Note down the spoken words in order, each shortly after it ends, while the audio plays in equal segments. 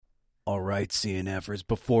All right, CNFers,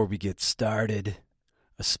 before we get started,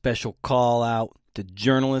 a special call out to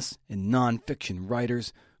journalists and nonfiction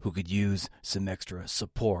writers who could use some extra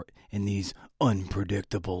support in these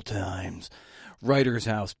unpredictable times. Writers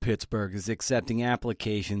House Pittsburgh is accepting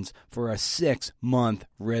applications for a 6-month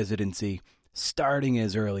residency starting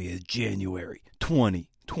as early as January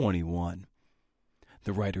 2021.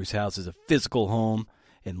 The Writers House is a physical home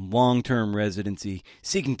and long-term residency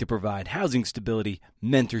seeking to provide housing stability,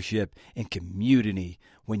 mentorship, and community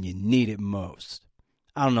when you need it most.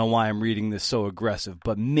 I don't know why I'm reading this so aggressive,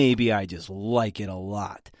 but maybe I just like it a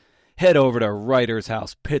lot. Head over to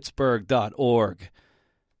writershousepittsburgh.org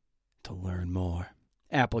to learn more.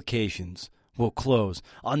 Applications will close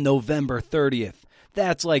on November 30th.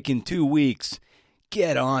 That's like in 2 weeks.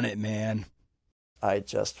 Get on it, man. I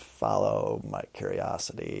just follow my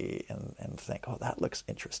curiosity and think, oh, that looks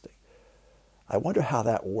interesting. I wonder how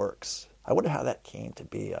that works. I wonder how that came to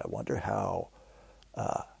be. I wonder how,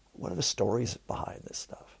 what are the stories behind this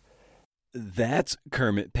stuff? That's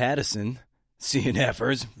Kermit Pattison,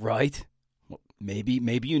 CNFers, right? Well, maybe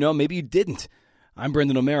you know, maybe you didn't. I'm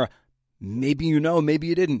Brendan O'Mara. Maybe you know, maybe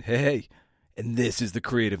you didn't. Hey. And this is the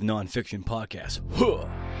Creative Nonfiction Podcast. Huh.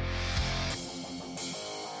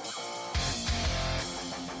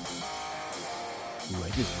 Ooh, I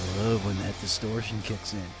just love when that distortion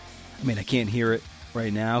kicks in. I mean, I can't hear it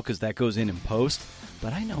right now because that goes in post,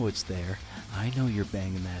 but I know it's there. I know you're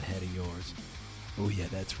banging that head of yours. Oh yeah,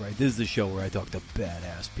 that's right. This is the show where I talk to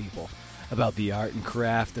badass people about the art and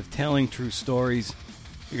craft of telling true stories.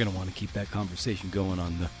 You're going to want to keep that conversation going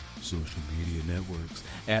on the social media networks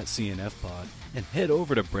at CNFpod and head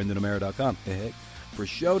over to BrendanO'Mara.com for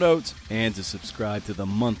show notes and to subscribe to the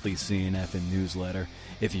monthly CNF newsletter.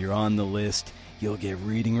 If you're on the list, you'll get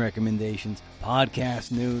reading recommendations,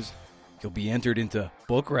 podcast news. You'll be entered into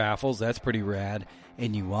book raffles. That's pretty rad.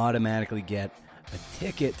 And you automatically get a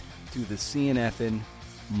ticket to the CNFN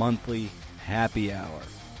monthly happy hour.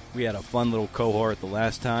 We had a fun little cohort the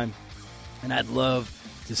last time, and I'd love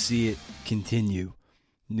to see it continue.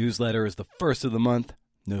 Newsletter is the first of the month.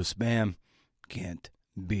 No spam. Can't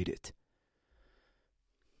beat it.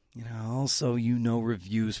 Also,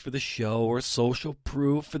 reviews for the show or social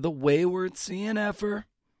proof for the wayward CNFer.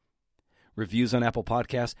 Reviews on Apple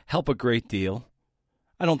Podcasts help a great deal.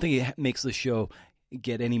 I don't think it makes the show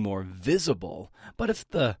get any more visible, but if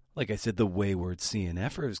the wayward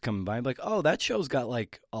CNFer is coming by, I'm like, oh, that show's got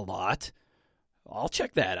a lot. I'll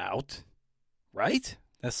check that out. Right?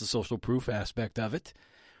 That's the social proof aspect of it.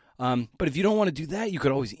 But if you don't want to do that, you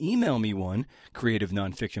could always email me one,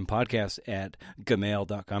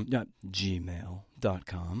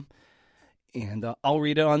 creativenonfictionpodcast@gmail.com. And I'll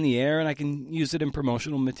read it on the air, and I can use it in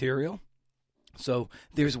promotional material. So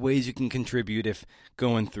there's ways you can contribute if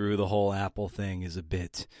going through the whole Apple thing is a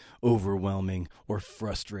bit overwhelming or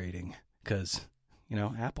frustrating. Because,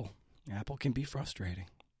 Apple can be frustrating.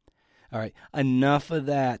 All right, enough of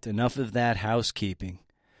that housekeeping.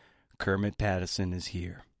 Kermit Pattison is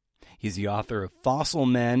here. He's the author of Fossil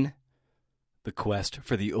Men, The Quest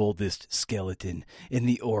for the Oldest Skeleton in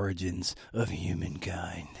the Origins of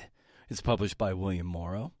Humankind. It's published by William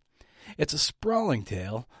Morrow. It's a sprawling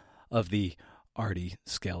tale of the Ardi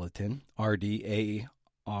skeleton, R-D-A-R-D-I,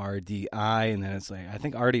 and then it's I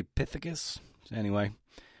think Ardipithecus. Anyway,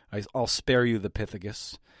 I'll spare you the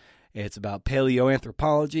Pithecus. It's about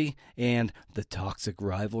paleoanthropology and the toxic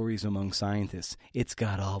rivalries among scientists. It's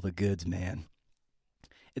got all the goods, man.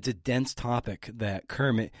 It's a dense topic that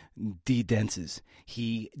Kermit de-denses.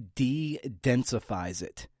 He de-densifies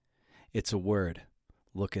it. It's a word.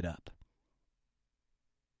 Look it up.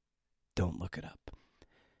 Don't look it up.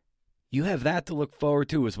 You have that to look forward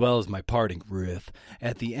to as well as my parting riff.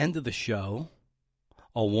 At the end of the show,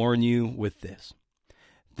 I'll warn you with this.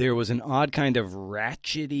 There was an odd kind of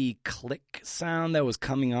ratchety click sound that was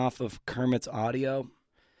coming off of Kermit's audio.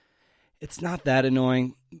 It's not that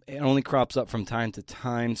annoying. It only crops up from time to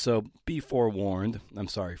time, so be forewarned. I'm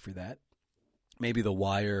sorry for that. Maybe the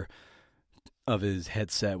wire of his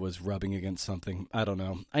headset was rubbing against something. I don't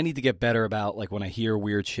know. I need to get better about when I hear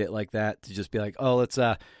weird shit like that to just be like, oh,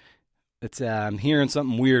 I'm hearing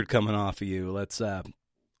something weird coming off of you. Let's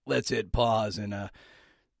hit pause and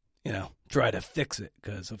try to fix it.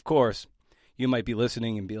 Because of course, you might be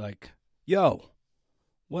listening and be like, yo,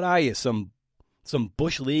 what are you, some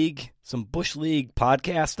Bush League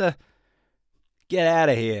podcaster? Get out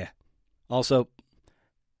of here. Also,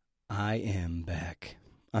 I am back.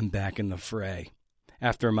 I'm back in the fray.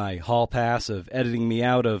 After my hall pass of editing me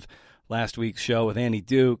out of last week's show with Annie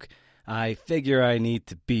Duke, I figure I need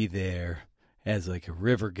to be there as a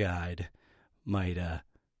river guide might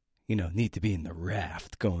need to be in the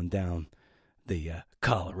raft going down the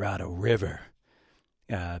Colorado River.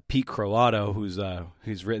 Pete Croatto,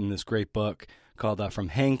 who's written this great book called From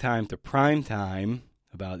Hang Time to Prime Time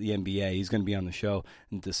about the NBA. He's going to be on the show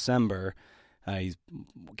in December. He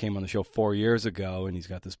came on the show 4 years ago, and he's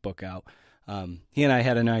got this book out. He and I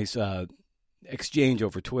had a nice exchange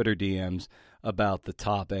over Twitter DMs about the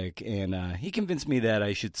topic, and he convinced me that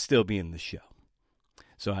I should still be in the show.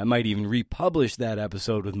 So I might even republish that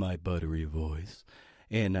episode with my buttery voice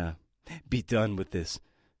and be done with this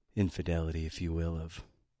infidelity, if you will, of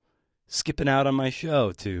skipping out on my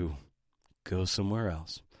show to go somewhere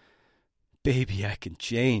else. Baby, I can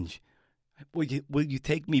change. Will you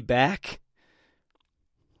take me back?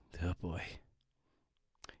 Oh, boy.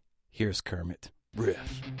 Here's Kermit.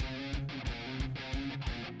 Riff.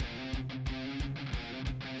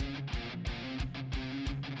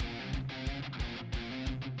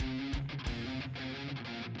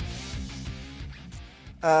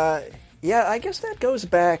 Yeah, I guess that goes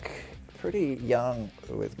back pretty young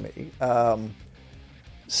with me.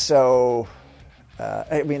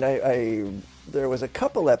 There was a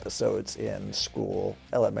couple episodes in school,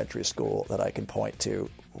 elementary school, that I can point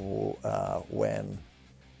to when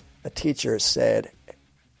a teacher said,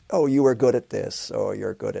 "Oh, you were good at this, or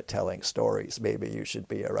you're good at telling stories. Maybe you should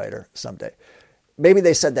be a writer someday." Maybe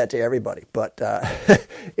they said that to everybody, but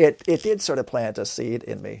it did sort of plant a seed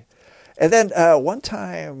in me. And then one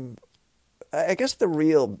time, I guess the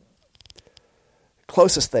real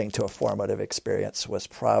closest thing to a formative experience was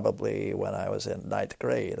probably when I was in ninth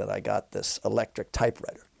grade and I got this electric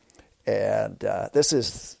typewriter. And this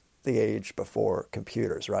is the age before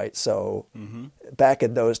computers, right? So back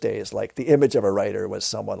in those days, like the image of a writer was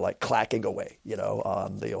someone like clacking away,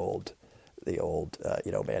 on the old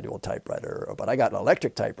manual typewriter. But I got an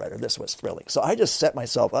electric typewriter. This was thrilling. So I just set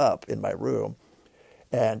myself up in my room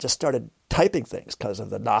and just started typing things because of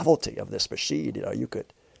the novelty of this machine. You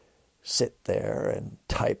could sit there and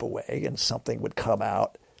type away and something would come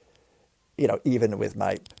out, even with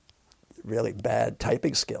my really bad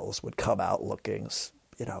typing skills, would come out looking,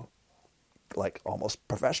 like almost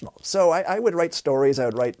professional. So I would write stories. I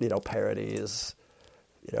would write, parodies,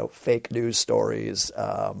 fake news stories,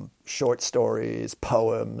 short stories,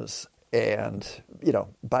 poems. And,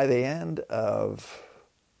 by the end of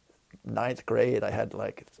ninth grade, I had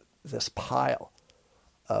like this pile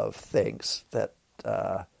of things that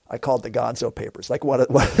I called the Gonzo papers. Like one of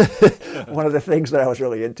the things that I was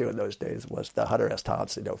really into in those days was the Hunter S.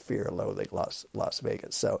 Thompson, Fear and Loathing, Las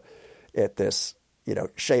Vegas. So at this,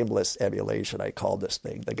 shameless emulation, I called this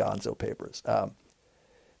thing the Gonzo papers.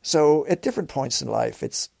 So at different points in life,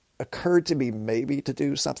 it's occurred to me maybe to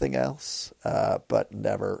do something else, but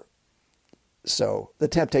never. So the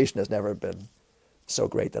temptation has never been so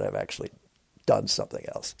great that I've actually done something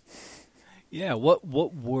else. Yeah,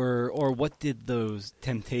 what did those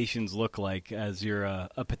temptations look like as your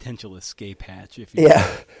a potential escape hatch? If you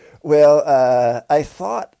well, I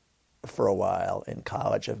thought for a while in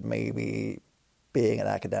college of maybe being an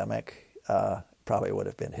academic. Probably would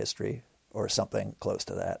have been history or something close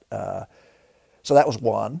to that. So that was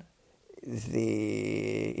one.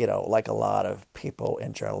 Like a lot of people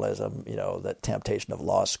in journalism, the temptation of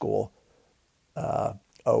law school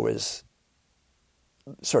always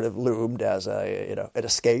sort of loomed as an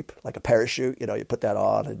escape, like a parachute. You put that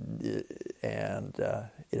on and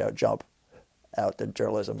jump out the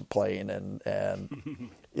journalism plane and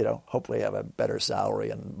hopefully have a better salary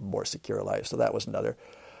and more secure life. So that was another.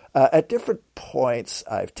 At different points,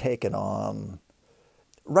 I've taken on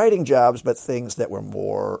writing jobs, but things that were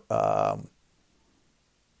more,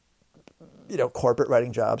 corporate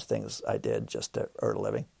writing jobs, things I did just to earn a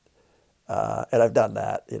living. And I've done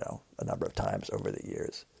that, a number of times over the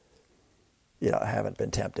years. I haven't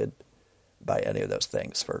been tempted by any of those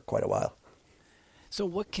things for quite a while. So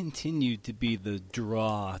what continued to be the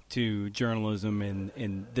draw to journalism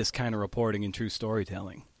and this kind of reporting and true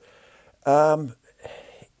storytelling?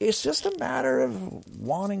 It's just a matter of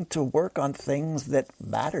wanting to work on things that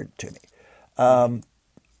mattered to me.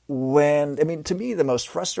 To me, the most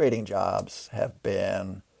frustrating jobs have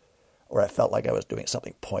been where I felt like I was doing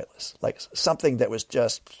something pointless, like something that was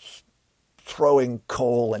just throwing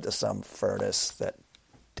coal into some furnace that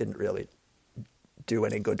didn't really do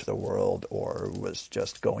any good to the world, or was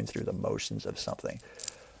just going through the motions of something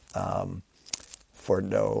for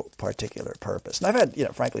no particular purpose. And I've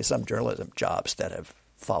had, frankly, some journalism jobs that have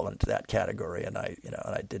fallen into that category, and I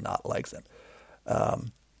did not like them.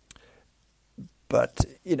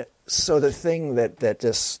 So the thing that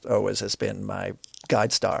just always has been my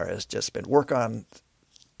guide star has just been work on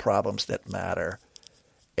problems that matter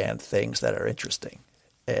and things that are interesting.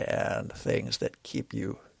 and things that keep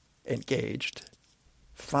you engaged,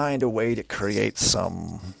 find a way to create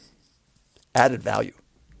some added value,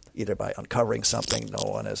 either by uncovering something no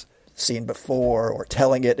one has seen before or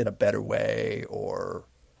telling it in a better way or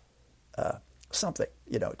something,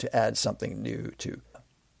 to add something new to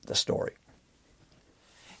the story.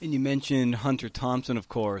 And you mentioned Hunter Thompson, of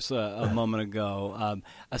course, a moment ago.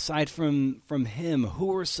 Aside from him,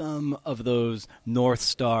 who are some of those North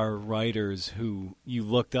Star writers who you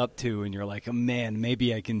looked up to and you're like, oh, man,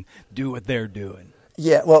 maybe I can do what they're doing?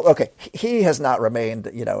 Yeah, well, okay. He has not remained,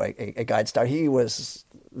 a guide star. He was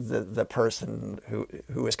the person who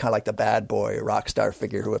was kind of like the bad boy rock star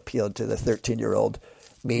figure who appealed to the 13-year-old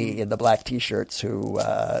me in the black T-shirts who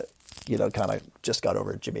kind of just got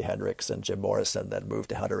over Jimi Hendrix and Jim Morrison, then moved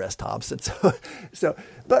to Hunter S. Thompson.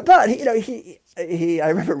 But I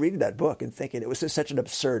remember reading that book and thinking it was just such an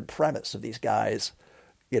absurd premise of these guys,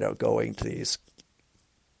 going to these,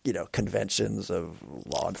 conventions of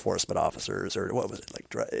law enforcement officers or what was it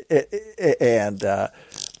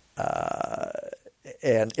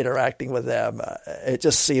and interacting with them. It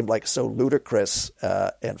just seemed like so ludicrous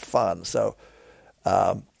and fun. So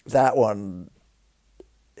that one.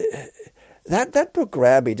 That book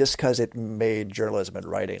grabbed me just because it made journalism and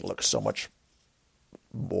writing look so much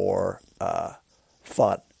more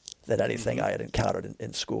fun than anything I had encountered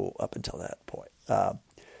in school up until that point.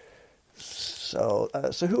 So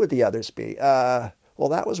who would the others be? Well,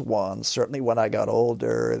 that was one. Certainly when I got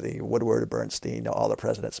older, the Woodward, Bernstein, All the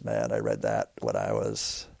President's Men, I read that when I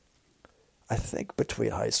was, I think, between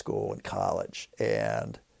high school and college.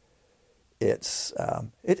 And it's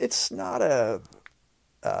not a...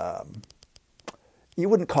 you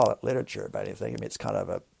wouldn't call it literature by anything. I mean, it's kind of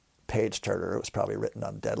a page turner. It was probably written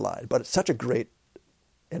on deadline, but it's such a great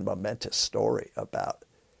and momentous story about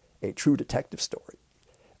a true detective story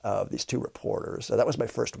of these two reporters. So that was my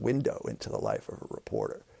first window into the life of a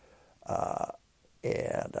reporter.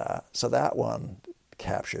 So that one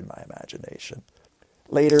captured my imagination.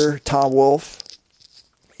 Later, Tom Wolfe.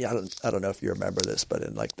 Yeah, I don't know if you remember this, but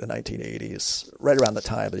in like the 1980s, right around the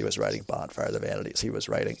time that he was writing Bonfire of the Vanities, he was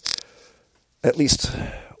writing at least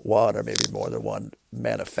one or maybe more than one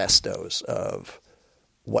manifestos of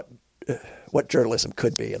what journalism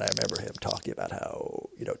could be. And I remember him talking about how,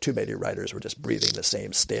 too many writers were just breathing the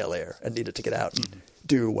same stale air and needed to get out and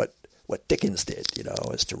do what Dickens did,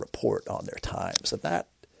 is to report on their times. And that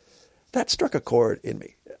struck a chord in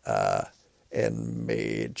me and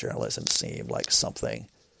made journalism seem like something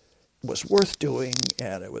was worth doing,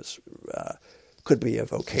 and it was could be a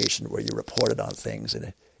vocation where you reported on things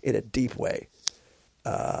in a deep way,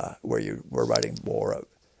 where you were writing more of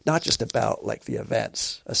not just about like the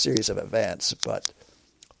events, a series of events, but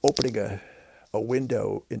opening a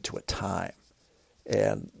window into a time,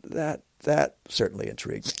 and that certainly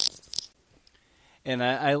intrigued me. And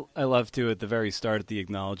I love to, at the very start of the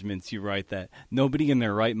acknowledgments, you write that nobody in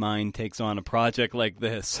their right mind takes on a project like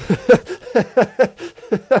this.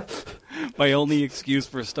 My only excuse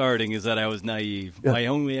for starting is that I was naive. Yeah. My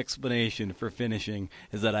only explanation for finishing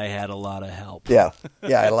is that I had a lot of help. Yeah, I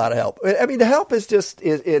had a lot of help. I mean, the help is just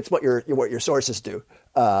it's what your sources do.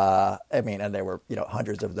 And there were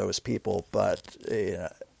hundreds of those people, but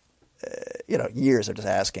years of just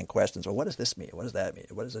asking questions. Well, what does this mean? What does that mean?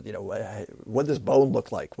 What does it? What does this bone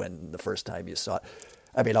look like when the first time you saw it?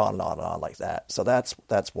 I mean, on and on and on like that. So that's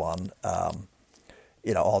one.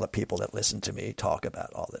 All the people that listen to me talk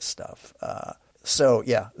about all this stuff.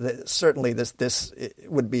 Certainly this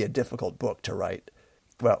it would be a difficult book to write.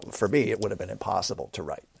 Well, for me, it would have been impossible to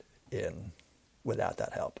write without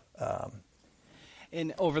that help.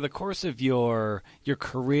 And over the course of your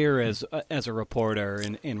career as a reporter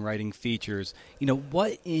in writing features,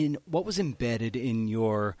 what was embedded in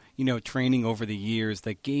your training over the years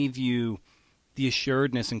that gave you the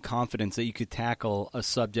assuredness and confidence that you could tackle a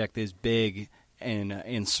subject as big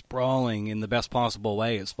and sprawling in the best possible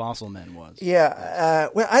way as Fossil Men was? Yeah,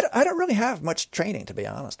 I don't really have much training, to be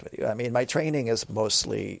honest with you. I mean, my training is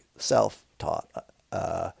mostly self-taught.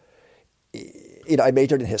 I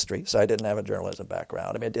majored in history, so I didn't have a journalism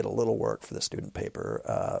background. I mean, I did a little work for the student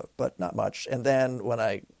paper, but not much. And then when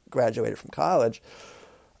I graduated from college,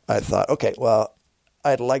 I thought, okay, well,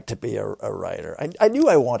 I'd like to be a writer. I knew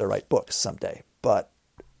I wanted to write books someday, but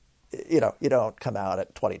you don't come out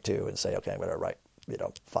at 22 and say, okay, I'm going to write,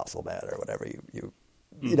 Fossil Men or whatever.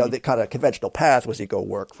 The kind of conventional path was you go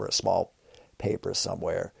work for a small paper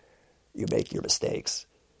somewhere, you make your mistakes,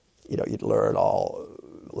 you'd learn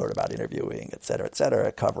about interviewing, et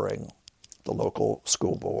cetera, covering the local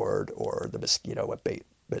school board or the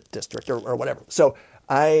district or whatever. So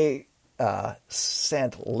I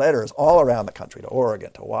sent letters all around the country, to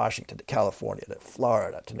Oregon, to Washington, to California, to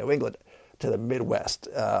Florida, to New England, to the Midwest,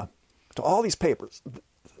 to all these papers,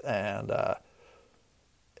 and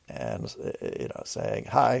saying,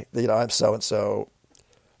 hi, I'm so and so,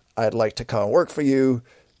 I'd like to come work for you,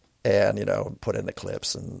 and put in the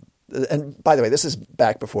clips, and by the way, this is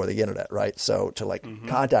back before the internet, right? So to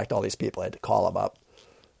contact all these people, I had to call them up.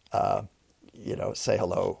 Say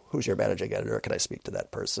hello, who's your managing editor? Can I speak to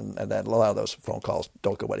that person? And then a lot of those phone calls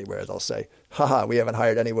don't go anywhere. They'll say, haha, we haven't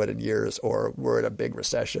hired anyone in years, or we're in a big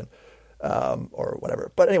recession, or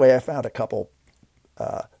whatever. But anyway, I found a couple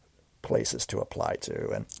places to apply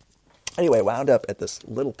to. And anyway, wound up at this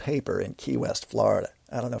little paper in Key West, Florida.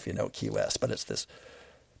 I don't know if you know Key West, but it's this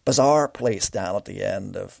bizarre place down at the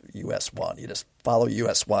end of US 1. You just follow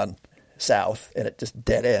US 1 south, and it just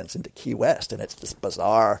dead ends into Key West. And it's this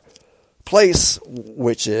bizarre place,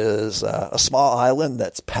 which is a small island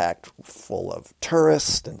that's packed full of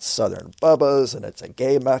tourists and southern bubbas, and it's a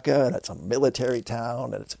gay mecca, and it's a military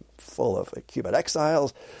town, and it's full of Cuban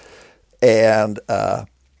exiles, and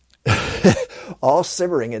all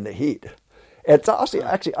simmering in the heat. It's also,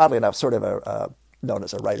 actually, oddly enough, sort of known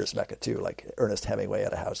as a writer's mecca too. Like Ernest Hemingway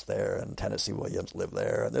had a house there, and Tennessee Williams lived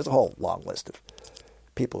there, and there's a whole long list of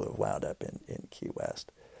people who wound up in Key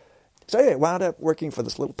West. So anyway, wound up working for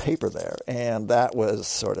this little paper there, and that was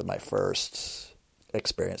sort of my first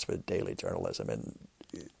experience with daily journalism and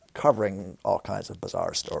covering all kinds of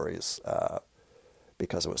bizarre stories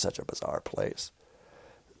because it was such a bizarre place.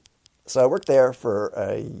 So I worked there for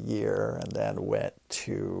a year, and then went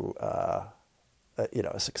to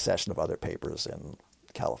a succession of other papers in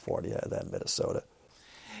California and then Minnesota.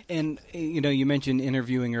 And you mentioned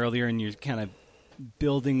interviewing earlier, and you're kind of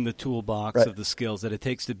building the toolbox of the skills that it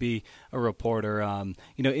takes to be a reporter.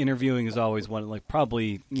 Interviewing is always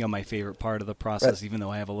probably my favorite part of the process, even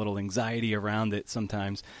though I have a little anxiety around it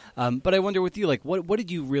sometimes. But I wonder with you, what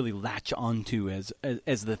did you really latch onto as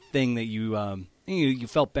the thing that you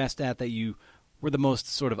felt best at, that you were the most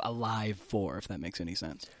sort of alive for, if that makes any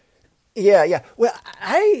sense? Yeah. Well,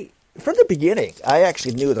 from the beginning, I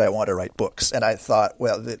actually knew that I wanted to write books, and I thought,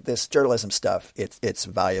 well, this journalism stuff, it's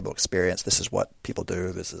valuable experience. This is what people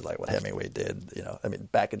do. This is like what Hemingway did.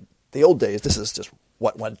 Back in the old days, this is just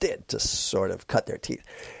what one did to sort of cut their teeth.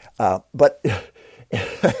 But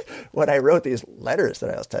when I wrote these letters that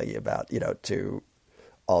I was telling you about, to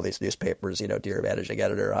all these newspapers, dear managing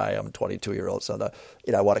editor, I am a 22-year-old son,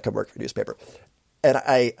 I want to come work for a newspaper. And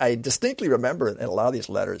I distinctly remember in a lot of these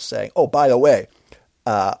letters saying, oh, by the way,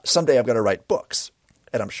 someday I'm going to write books.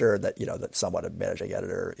 And I'm sure that, that someone, a managing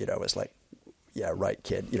editor, is like, yeah, right,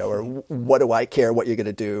 kid, or what do I care what you're going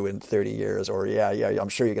to do in 30 years? Or yeah, I'm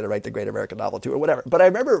sure you're going to write the great American novel too, or whatever. But I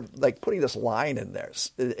remember putting this line in there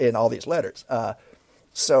in all these letters.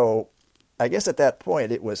 So I guess at that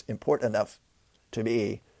point it was important enough to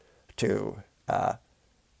me to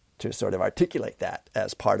sort of articulate that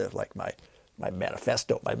as part of my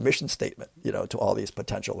manifesto, my mission statement, to all these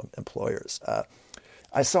potential employers.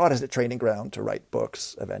 I saw it as a training ground to write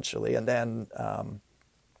books eventually, and then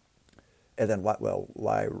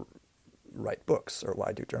why write books, or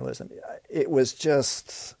why do journalism? It was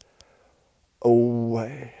just a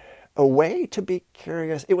way to be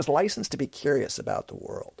curious. It was licensed to be curious about the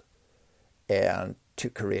world and to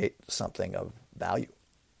create something of value.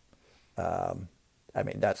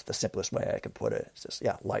 That's the simplest way I can put it. It's just,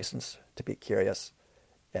 license to be curious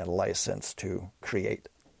and license to create.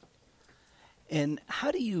 And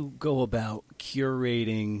how do you go about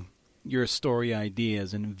curating your story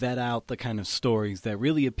ideas and vet out the kind of stories that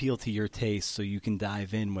really appeal to your taste so you can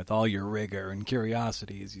dive in with all your rigor and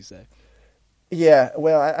curiosity, as you say? Yeah,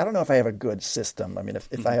 well, I don't know if I have a good system.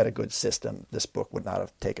 If I had a good system, this book would not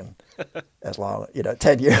have taken as long,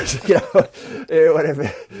 10 years, it would have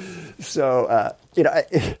been. So,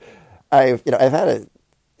 I've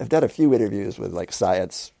done a few interviews with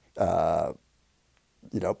science,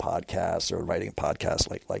 podcasts or writing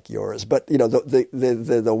podcasts like yours. But,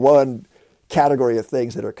 the one category of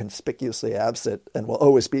things that are conspicuously absent and will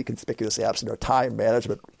always be conspicuously absent are time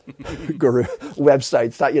management guru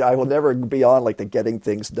websites. I will never be on the Getting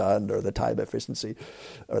Things Done or the Time Efficiency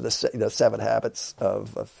or the 7 Habits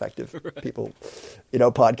of Effective People,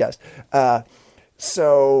 podcast.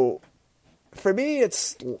 So for me,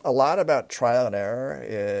 it's a lot about trial and error.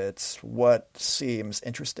 It's what seems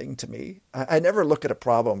interesting to me. I never look at a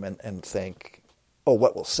problem and think, oh,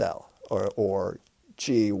 what will sell? Or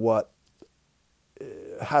gee,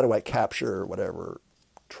 how do I capture whatever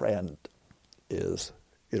trend is,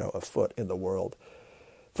 afoot in the world?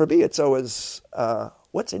 For me, it's always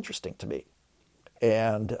what's interesting to me.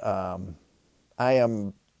 And I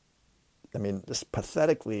am I mean, just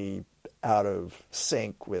pathetically out of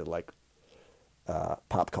sync with like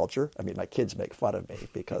pop culture. I mean, my kids make fun of me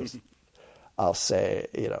because I'll say,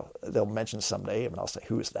 they'll mention some name and I'll say,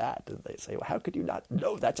 who's that? And they say, well, how could you not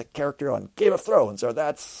know that's a character on Game of Thrones, or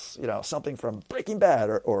that's, something from Breaking Bad,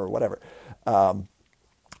 or whatever.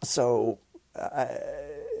 So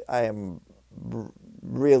I am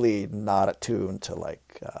really not attuned to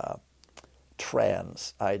like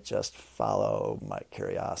trends. I just follow my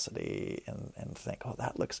curiosity and think, oh,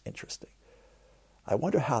 that looks interesting. I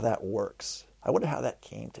wonder how that works. I wonder how that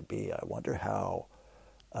came to be. I wonder how,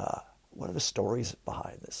 what are the stories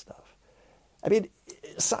behind this stuff? I mean,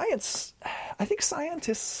 I think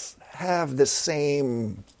scientists have the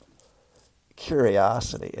same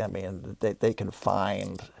curiosity. I mean, they can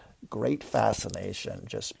find great fascination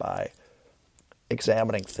just by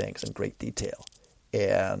examining things in great detail.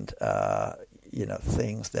 And,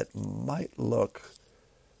 things that might look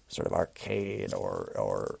sort of arcane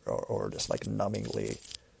or just like numbingly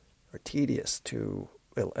or tedious to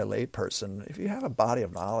a layperson. If you have a body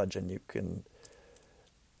of knowledge and you can,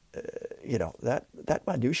 that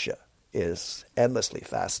minutia is endlessly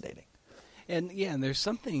fascinating. And there's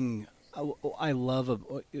something I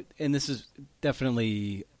love, and this is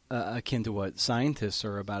definitely akin to what scientists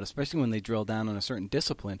are about, especially when they drill down on a certain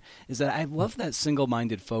discipline, is that I love that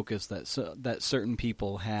single-minded focus that certain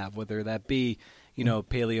people have, whether that be,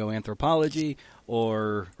 paleoanthropology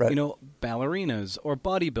or, right. Ballerinas or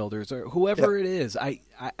bodybuilders or whoever it is. I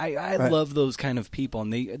right. love those kind of people,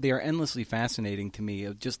 and they are endlessly fascinating to me,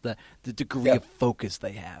 of just the degree of focus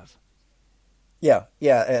they have. Yeah,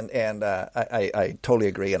 and I totally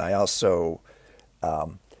agree, and I also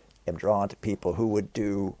am drawn to people who would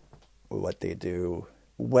do what they do,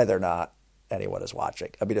 whether or not anyone is watching.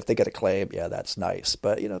 I mean, if they get acclaim, yeah, that's nice.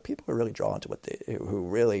 But people are really drawn to who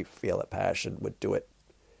really feel a passion would do it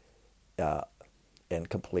in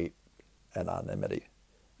complete anonymity,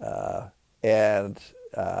 and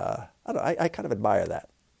I don't know, I kind of admire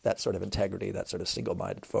that sort of integrity, that sort of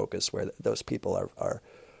single-minded focus, where those people are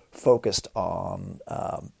focused on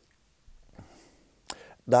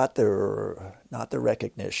not the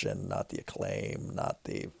recognition, not the acclaim, not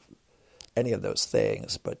any of those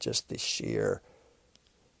things, but just the sheer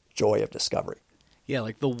joy of discovery. Yeah,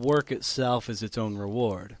 like the work itself is its own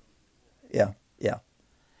reward. Yeah.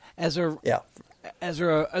 As a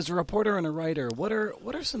reporter and a writer, what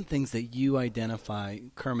are some things that you identify,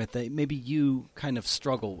 Kermit, that maybe you kind of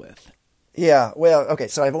struggle with? Yeah, well, okay,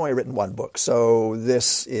 so I've only written one book. So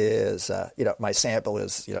this is, my sample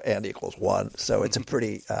is, n equals 1. So it's a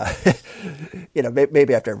pretty,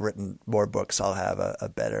 maybe after I've written more books, I'll have a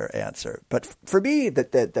better answer. But for me,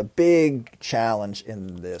 the big challenge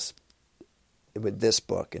with this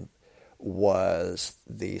book was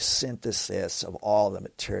the synthesis of all the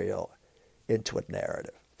material into a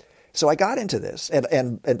narrative. So I got into this,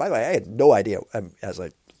 and by the way, I had no idea, as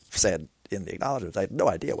I said in the acknowledgments, I had no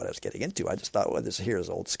idea what I was getting into. I just thought, well, here's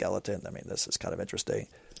old skeleton. I mean, this is kind of interesting.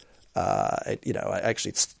 I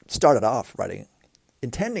actually started off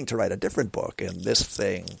intending to write a different book, and this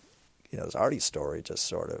thing, this Artie story just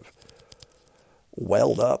sort of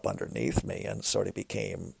welled up underneath me and sort of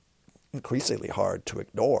became increasingly hard to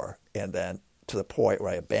ignore. And then to the point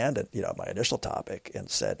where I abandoned, my initial topic and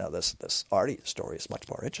said, no, this Artie story is much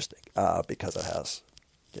more interesting because it has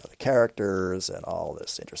the characters and all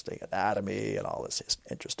this interesting anatomy and all this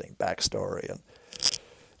interesting backstory and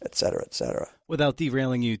et cetera, et cetera. Without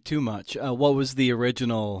derailing you too much, what was the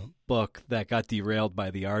original book that got derailed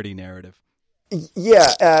by the Artie narrative?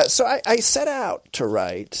 Yeah, so I set out to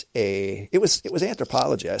write it was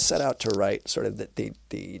anthropology. I set out to write sort of the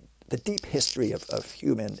deep history of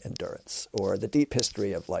human endurance, or the deep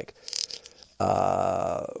history of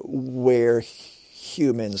where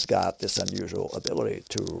humans got this unusual ability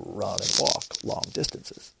to run and walk long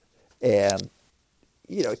distances. And,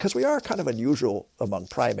 because we are kind of unusual among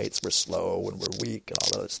primates, we're slow and we're weak and all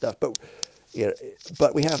that other stuff, but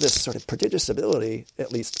we have this sort of prodigious ability,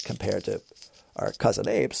 at least compared to our cousin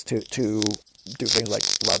apes, to do things like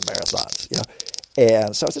run marathons,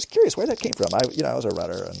 And so I was just curious where that came from. I was a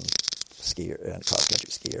runner and skier and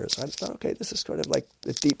cross-country skier, so I just thought, okay, this is sort of like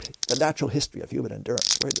the natural history of human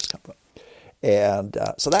endurance. Where did this come from? And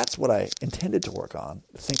so that's what I intended to work on,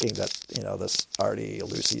 thinking that, this Artie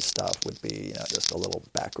Lucy stuff would be, just a little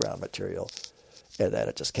background material, and then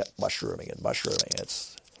it just kept mushrooming and mushrooming.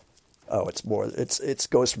 It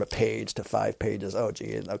goes from a page to 5 pages. Oh,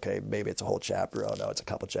 gee, and okay, maybe it's a whole chapter. Oh, no, it's a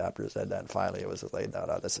couple chapters. And then finally it was like,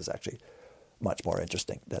 no, this is actually much more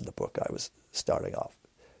interesting than the book I was starting off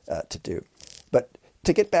to do. But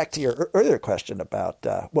to get back to your earlier question about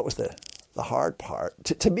what was the hard part,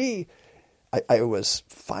 to me, I was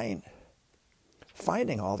finding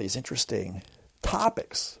all these interesting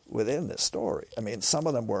topics within this story. I mean, some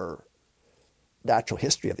of them were natural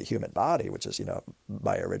history of the human body, which is,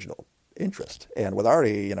 my original interest. And with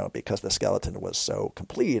Artie, because the skeleton was so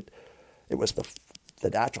complete, it was the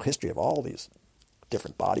natural history of all these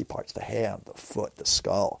different body parts, the hand, the foot, the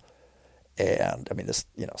skull. And I mean, this,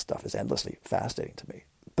 stuff is endlessly fascinating to me.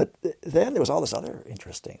 But then there was all this other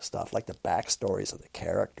interesting stuff, like the backstories of the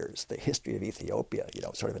characters, the history of Ethiopia,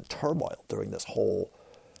 sort of in turmoil during this whole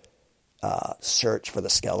search for the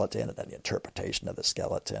skeleton and then the interpretation of the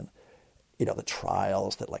skeleton. The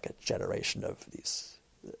trials that like a generation of these,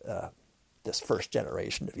 this first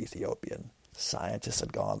generation of Ethiopian scientists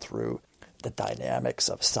had gone through, the dynamics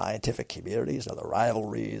of scientific communities, the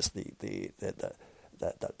rivalries, the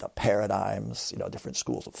paradigms, different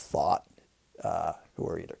schools of thought who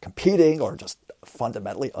are either competing or just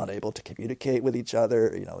fundamentally unable to communicate with each other.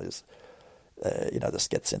 This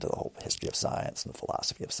gets into the whole history of science and the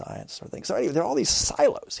philosophy of science sort of thing. So anyway, there are all these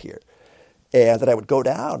silos here. And that I would go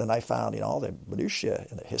down and I found, all the minutiae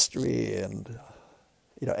in the history and,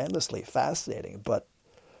 endlessly fascinating. But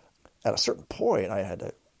at a certain point, I had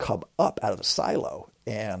to come up out of the silo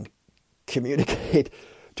and communicate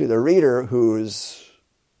to the reader who's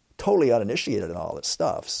totally uninitiated in all this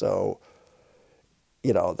stuff. So,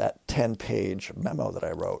 that 10-page memo that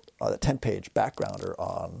I wrote, the 10-page backgrounder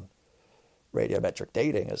on radiometric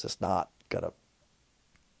dating is just not going to,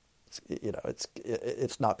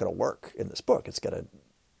 it's not going to work in this book. It's going to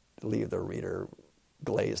leave the reader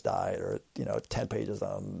glazed-eyed, or 10 pages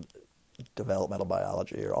on developmental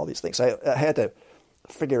biology or all these things. So I had to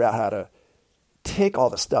figure out how to take all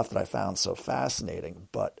the stuff that I found so fascinating,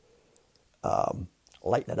 but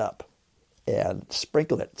lighten it up and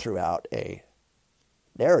sprinkle it throughout a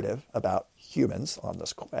narrative about humans on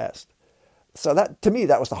this quest. So that, to me,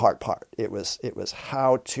 that was the hard part. It was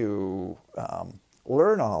how to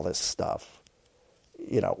learn all this stuff,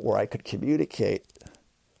 where I could communicate,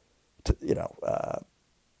 where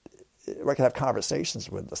I could have conversations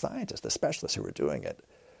with the scientists, the specialists who were doing it,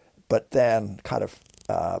 but then kind of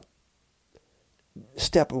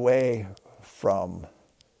step away from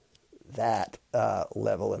that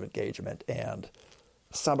level of engagement and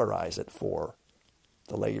summarize it for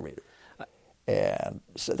the lay reader. And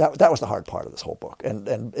so that was the hard part of this whole book.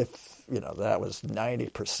 And if, that was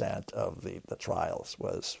 90% of the trials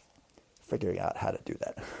was figuring out how to do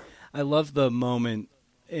that. I love the moment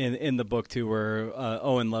in the book, too, where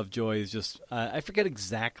Owen Lovejoy is just, I forget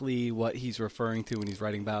exactly what he's referring to when he's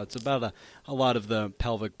writing about. It's about a lot of the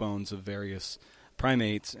pelvic bones of various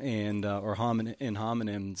primates and or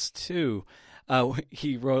hominins, too.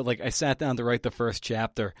 He wrote, I sat down to write the first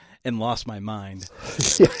chapter and lost my mind.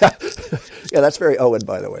 Yeah, that's very Owen,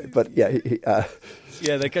 by the way. But yeah,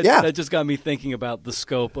 that just got me thinking about the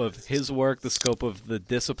scope of his work, the scope of the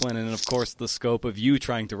discipline, and of course the scope of you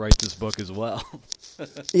trying to write this book as well.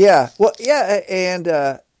 And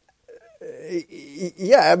I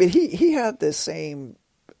mean, he had the same.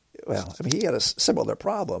 Well, I mean, he had a similar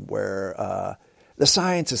problem where the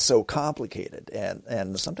science is so complicated,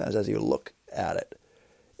 and sometimes as you look at it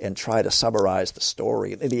and try to summarize the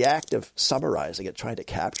story, in the act of summarizing it, trying to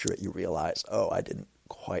capture it, you realize, I didn't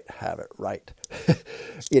quite have it right.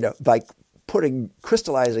 By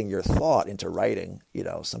crystallizing your thought into writing,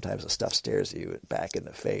 sometimes the stuff stares you back in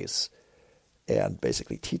the face and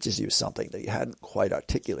basically teaches you something that you hadn't quite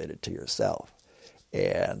articulated to yourself.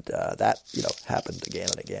 And that, happened again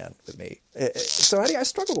and again with me. So I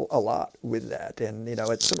struggled a lot with that. And,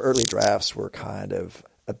 some early drafts were kind of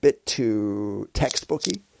a bit too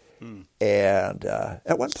textbooky. And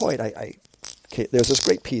at one point, there was this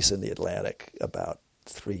great piece in The Atlantic about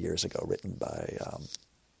 3 years ago written by,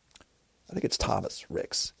 I think it's Thomas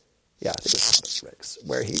Ricks. Yeah, I think it's Thomas Ricks,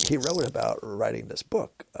 where he wrote about writing this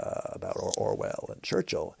book about Orwell and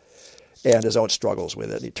Churchill and his own struggles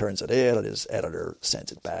with it. And he turns it in, and his editor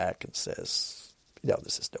sends it back and says,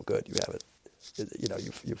 this is no good. You haven't,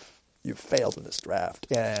 you've failed in this draft.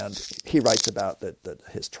 And he writes about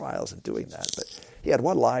his trials in doing that. But he had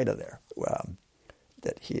one line in there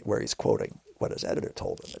where he's quoting what his editor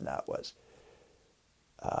told him, and that was,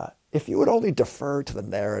 if you would only defer to the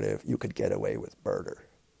narrative, you could get away with murder.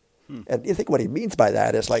 And you think what he means by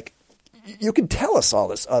that is you can tell us all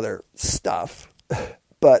this other stuff,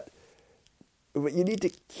 but you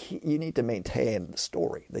need to maintain the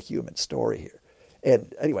story, the human story here.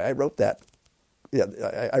 And anyway, I wrote that.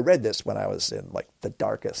 Yeah, I read this when I was in the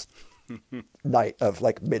darkest night of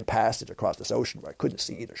mid passage across this ocean where I couldn't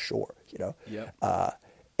see either shore. Yeah.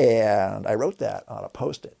 And I wrote that on a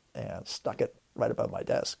Post-it and stuck it right above my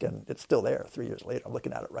desk, and it's still there 3 years later. I'm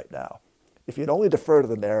looking at it right now. if you'd only defer to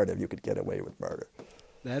the narrative, you could get away with murder.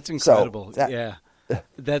 That's incredible. So yeah.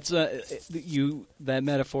 That's that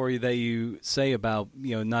metaphor that you say about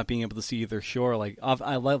not being able to see either shore. Like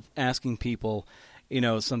I love asking people,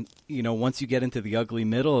 once you get into the ugly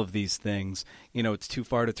middle of these things, it's too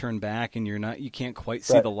far to turn back, and you can't quite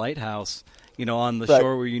see the lighthouse, on the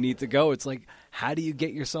shore where you need to go. It's like, how do you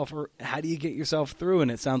get yourself through?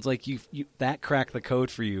 And it sounds like you that cracked the code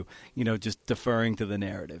for you, just deferring to the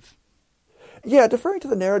narrative. Yeah, deferring to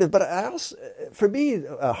the narrative. But I also, for me,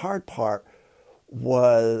 a hard part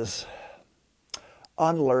was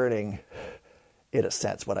unlearning, in a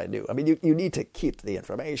sense, what I knew. I mean, you need to keep the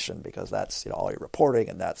information because that's all your reporting,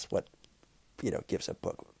 and that's what gives a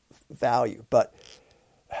book value. But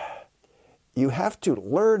you have to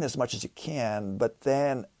learn as much as you can, but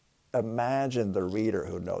then imagine the reader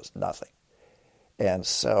who knows nothing. And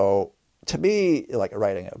so, to me, like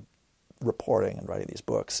reporting and writing these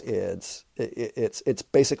books, it's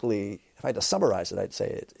basically, if I had to summarize it, I'd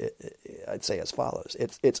say as follows: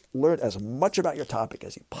 it's learn as much about your topic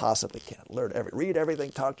as you possibly can. Read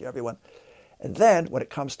everything, talk to everyone, and then when it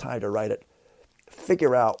comes time to write it,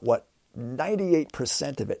 figure out what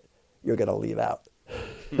 98% of it you're going to leave out.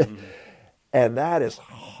 Mm-hmm. And that is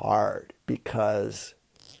hard because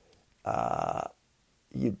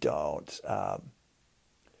you don't.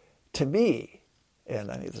 To me,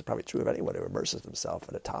 and I think this is probably true of anyone who immerses themselves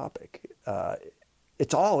in a topic,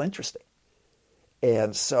 it's all interesting.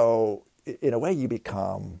 And so, in a way, you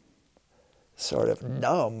become sort of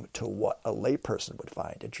numb to what a layperson would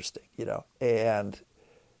find interesting, And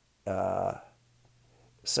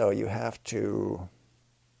so you have to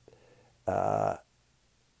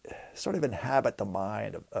sort of inhabit the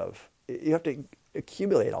mind of you have to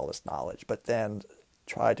accumulate all this knowledge, but then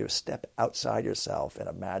try to step outside yourself and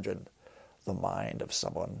imagine the mind of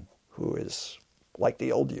someone who is like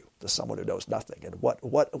the old you, to someone who knows nothing. And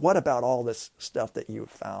what about all this stuff that you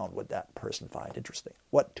found would that person find interesting?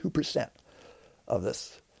 What 2% of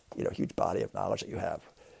this huge body of knowledge that you have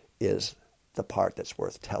is the part that's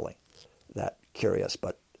worth telling that curious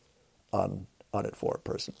but uninformed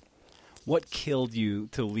person? What killed you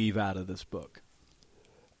to leave out of this book?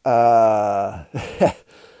 Yeah,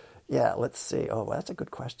 let's see. Oh, that's a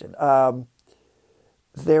good question.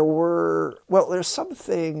 There's some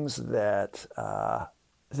things that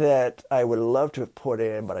I would love to have put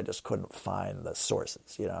in, but I just couldn't find the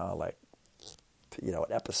sources, like an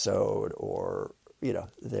episode, or,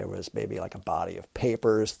 there was maybe like a body of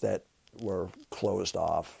papers that were closed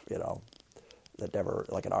off, that never,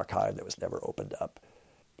 like an archive that was never opened up.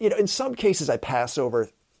 In some cases I pass over,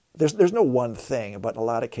 there's no one thing, but in a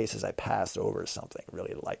lot of cases I pass over something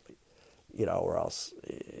really lightly, or else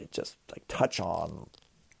just like touch on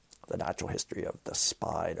the natural history of the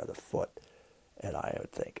spine or the foot. And I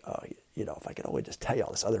would think, if I could only just tell you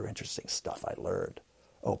all this other interesting stuff I learned,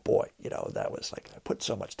 oh boy, that was like, I put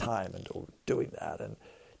so much time into doing that. And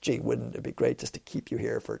gee, wouldn't it be great just to keep you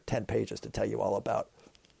here for 10 pages to tell you all about,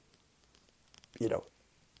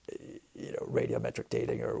 radiometric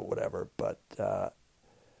dating or whatever. But,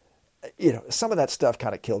 some of that stuff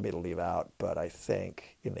kind of killed me to leave out. But I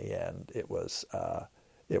think in the end, it was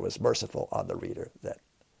merciful on the reader that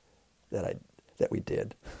we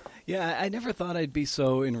did. Yeah, I never thought I'd be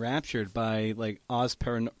so enraptured by like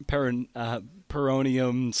Osperonium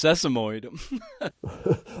sesamoid.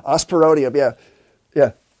 Osperonium,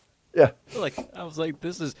 yeah. Like I was like,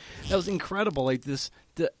 that was incredible. Like just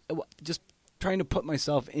trying to put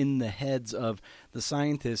myself in the heads of the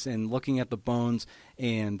scientists and looking at the bones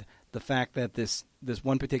and the fact that this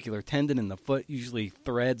one particular tendon in the foot usually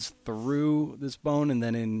threads through this bone, and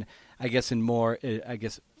then in more,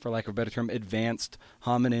 for lack of a better term, advanced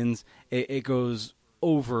hominins, it goes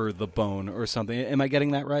over the bone or something. Am I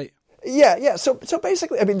getting that right? Yeah. So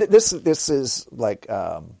basically, I mean, this is like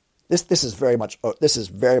this is very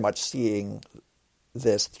much seeing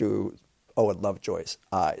this through Owen Lovejoy's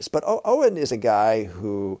eyes. But Owen is a guy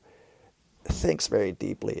who thinks very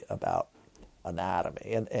deeply about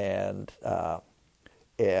anatomy, and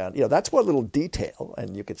that's one little detail,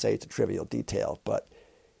 and you could say it's a trivial detail, but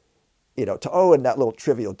to Owen, that little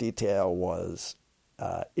trivial detail was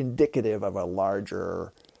indicative of a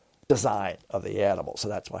larger design of the animal. So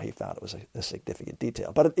that's why he found it was a significant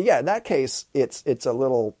detail. But yeah, in that case, it's a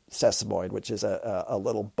little sesamoid, which is a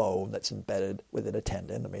little bone that's embedded within a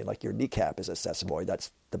tendon. I mean, like your kneecap is a sesamoid.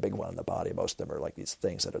 That's the big one in the body. Most of them are like these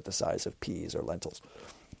things that are the size of peas or lentils.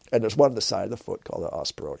 And there's one on the side of the foot called the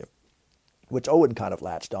Osperonium, which Owen kind of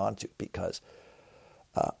latched onto because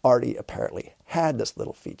Artie apparently had this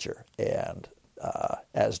little feature, and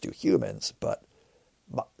as do humans, but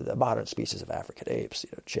the modern species of African apes,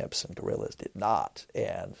 chimps and gorillas, did not,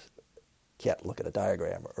 and can't look at a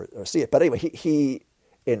diagram or see it. But anyway, he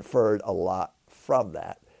inferred a lot from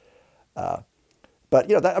that. But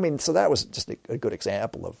so that was just a good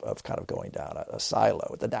example of kind of going down a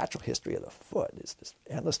silo. The natural history of the foot is just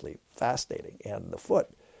endlessly fascinating, and the foot,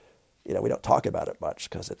 we don't talk about it much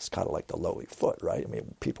because it's kind of like the lowly foot, right? I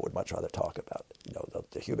mean, people would much rather talk about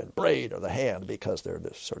the human brain or the hand because they're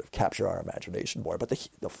just sort of capture our imagination more. But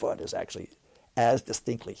the foot is actually as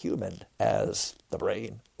distinctly human as the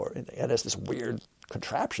brain, and as this weird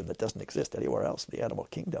contraption that doesn't exist anywhere else in the animal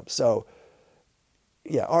kingdom. So,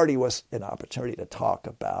 yeah, Artie was an opportunity to talk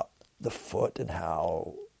about the foot and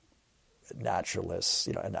how naturalists,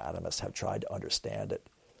 anatomists have tried to understand it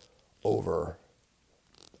over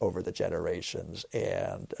the generations,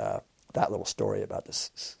 and that little story about the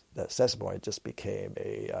sesamoid just became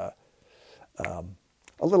a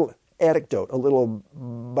little anecdote, a little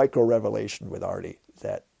micro revelation with Artie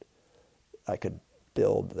that I could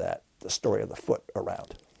build the story of the foot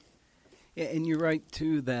around. Yeah, and you're right,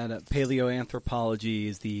 too, that paleoanthropology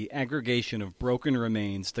is the aggregation of broken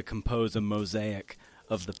remains to compose a mosaic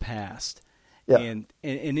of the past. Yeah. And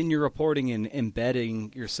in your reporting and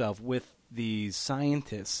embedding yourself with these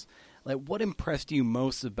scientists, like, what impressed you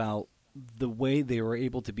most about the way they were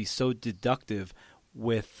able to be so deductive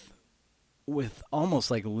with almost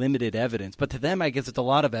like limited evidence? But to them, I guess it's a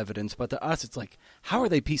lot of evidence, but to us, it's like, how are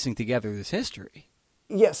they piecing together this history?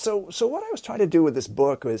 Yeah, so what I was trying to do with this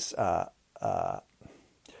book was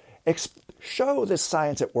show this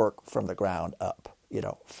science at work from the ground up,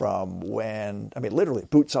 from when, literally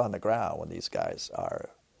boots on the ground when these guys are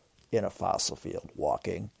in a fossil field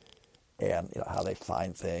walking, and, how they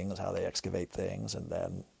find things, how they excavate things, and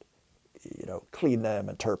then, clean them,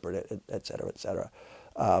 interpret it, et cetera, et cetera.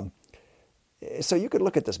 So you could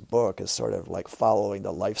look at this book as sort of like following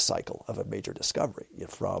the life cycle of a major discovery,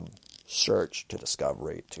 from search to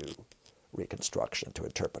discovery to reconstruction to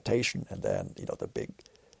interpretation, and then, the big,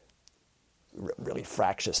 really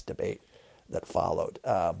fractious debate that followed.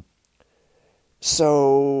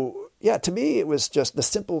 So, yeah, to me, it was just the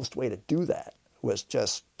simplest way to do that was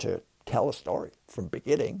just to tell a story from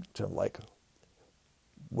beginning to, like,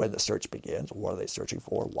 when the search begins, what are they searching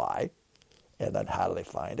for, why, and then how do they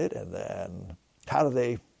find it, and then how do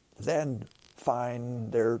they then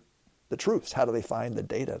find the truths, how do they find the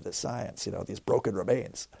data, the science, these broken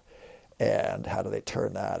remains, and how do they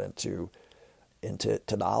turn that into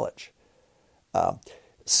knowledge.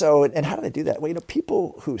 So, and how do they do that? Well,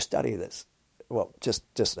 people who study this, well, just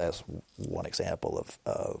as one example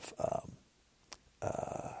of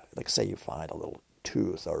like, say you find a little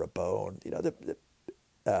tooth or a bone,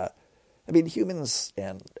 humans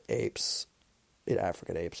and apes,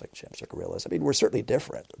 African apes like chimps or gorillas, we're certainly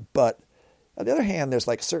different. But on the other hand, there's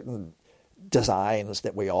like certain designs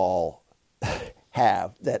that we all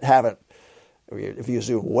have that haven't, if you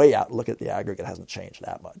zoom way out and look at the aggregate, it hasn't changed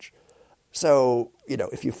that much. So,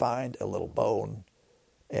 if you find a little bone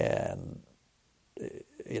and,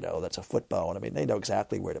 that's a foot bone, they know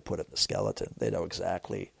exactly where to put it in the skeleton. They know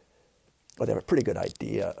exactly, they have a pretty good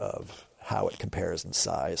idea of how it compares in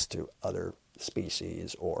size to other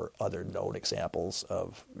species or other known examples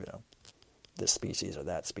of, this species or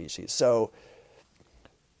that species. So,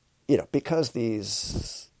 because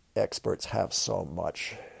these experts have so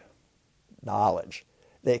much knowledge,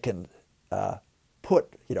 they can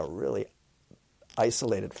put, really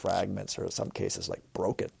isolated fragments, or in some cases like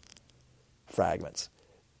broken fragments,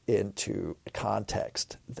 into a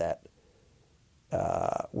context that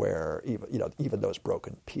where even those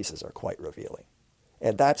broken pieces are quite revealing,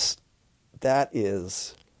 and that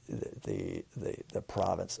is the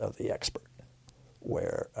province of the expert,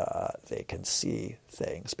 where they can see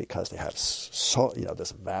things because they have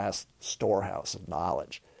this vast storehouse of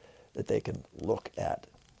knowledge that they can look at,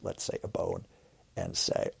 let's say, a bone and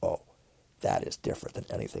say, oh, that is different than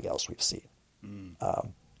anything else we've seen.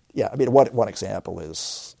 One example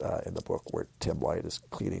is in the book where Tim White is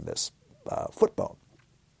cleaning this foot bone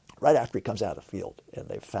right after he comes out of the field, and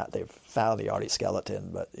they've found the Artie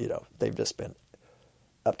skeleton, but they've just been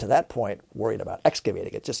up to that point worried about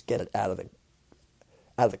excavating it, just get it out of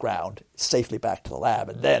the ground safely back to the lab,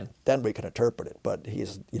 and then we can interpret it. But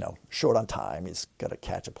he's short on time. He's got to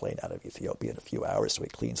catch a plane out of Ethiopia in a few hours, so he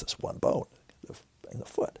cleans this one bone in the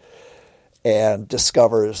foot and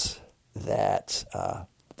discovers that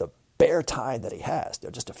the bare time that he has,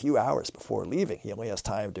 just a few hours before leaving, he only has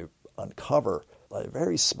time to uncover a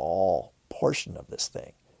very small portion of this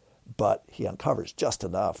thing, but he uncovers just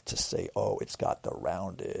enough to say, oh, it's got the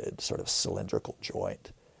rounded sort of cylindrical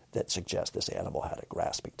joint that suggests this animal had a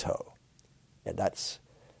grasping toe. And that's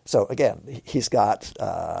So again, he's got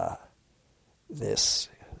this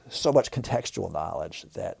so much contextual knowledge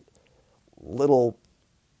that little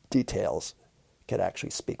details can actually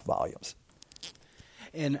speak volumes.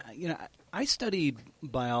 And, I studied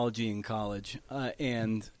biology in college,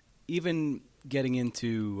 and even getting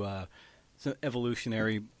into some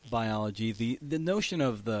evolutionary biology, the notion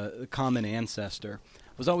of the common ancestor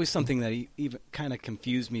was always something that even kind of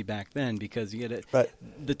confused me back then, because you get Right.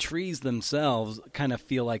 the trees themselves kind of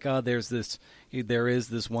feel like, oh, there is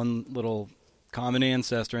this one little common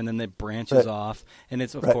ancestor, and then it branches Right. off, and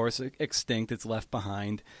it's of Right. course extinct, it's left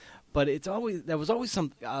behind. But that was always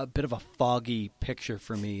some bit of a foggy picture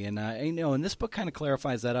for me, and and this book kind of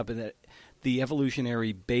clarifies that up, and that the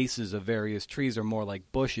evolutionary bases of various trees are more like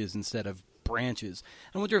bushes instead of branches.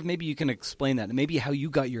 I wonder if maybe you can explain that, and maybe how you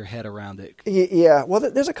got your head around it. Yeah, well,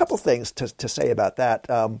 there's a couple things to say about that.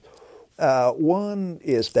 One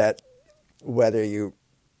is that whether you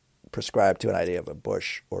prescribe to an idea of a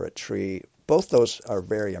bush or a tree, both those are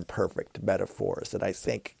very imperfect metaphors. And I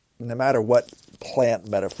think no matter what plant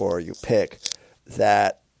metaphor you pick,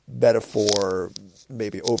 that metaphor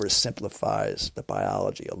maybe oversimplifies the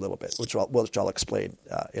biology a little bit, which I'll explain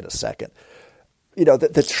in a second.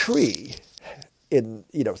 The tree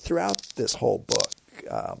throughout this whole book,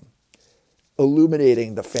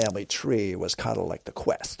 illuminating the family tree was kind of like the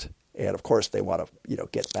quest. And of course, they want to,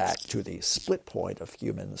 get back to the split point of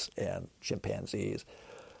humans and chimpanzees.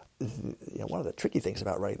 One of the tricky things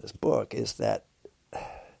about writing this book is that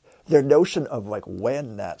their notion of like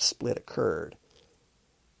when that split occurred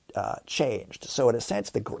changed. So in a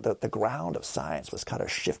sense, the ground of science was kind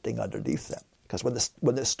of shifting underneath them. Because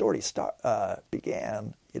when this story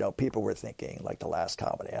began, people were thinking like the last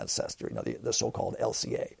common ancestor, the so-called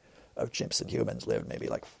LCA of chimps and humans lived maybe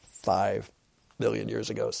like 5 million years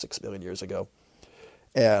ago, 6 million years ago.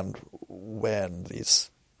 And when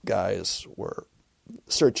these guys were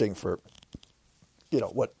searching for,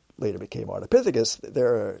 what later became Ardipithecus,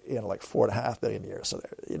 they're in like 4.5 million years. So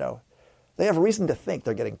they have a reason to think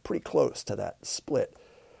they're getting pretty close to that split.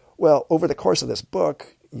 Well, over the course of this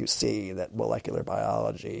book, you see that molecular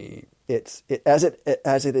biology, as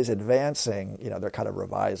it is advancing, they're kind of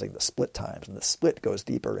revising the split times, and the split goes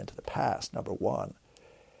deeper into the past, number one.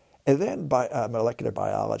 And then molecular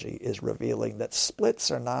biology is revealing that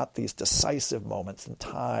splits are not these decisive moments in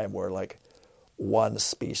time where like one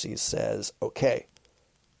species says, okay,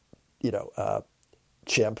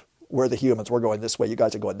 chimp, we're the humans, we're going this way, you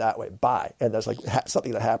guys are going that way, bye. And there's like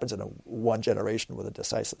something that happens in one generation with a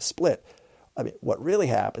decisive split. I mean, what really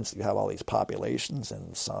happens, you have all these populations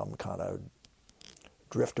and some kind of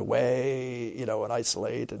drift away, and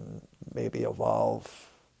isolate and maybe evolve,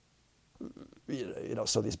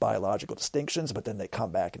 so these biological distinctions, but then they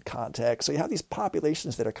come back in contact. So you have these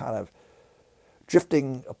populations that are kind of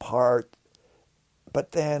drifting apart,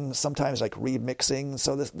 but then sometimes like remixing.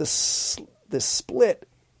 So this split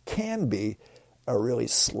can be a really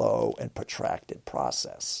slow and protracted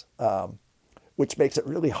process, which makes it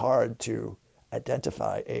really hard to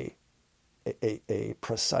identify a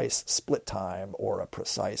precise split time or a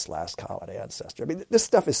precise last common ancestor. I mean, this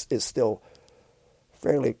stuff is still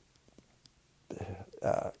fairly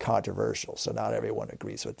controversial, so not everyone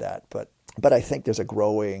agrees with that. But I think there's a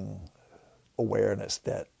growing awareness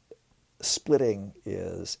that splitting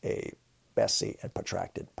is a messy and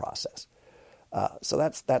protracted process. So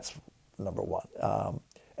that's number one.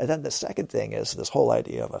 And then the second thing is this whole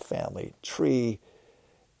idea of a family tree.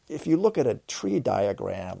 If you look at a tree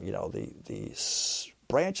diagram, the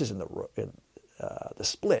branches in the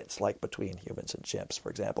splits, like between humans and chimps, for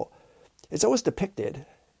example, it's always depicted,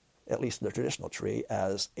 at least in the traditional tree,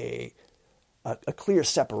 as a clear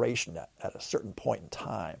separation at a certain point in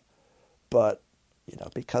time. But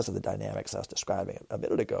because of the dynamics I was describing a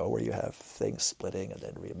minute ago, where you have things splitting and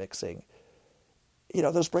then remixing,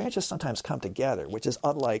 those branches sometimes come together, which is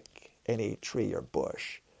unlike any tree or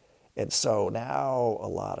bush. And so now a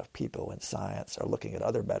lot of people in science are looking at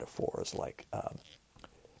other metaphors, like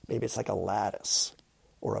maybe it's like a lattice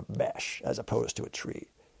or a mesh as opposed to a tree.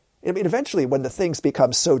 I mean, eventually, when the things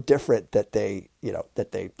become so different that they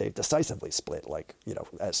decisively split, like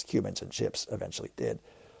as humans and chimps eventually did,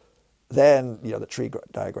 then the tree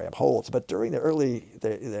diagram holds. But during the early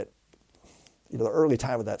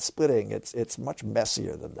time of that splitting, it's much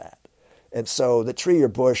messier than that. And so the tree or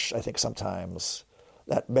bush, I think sometimes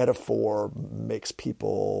that metaphor makes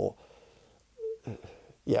people,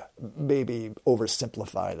 maybe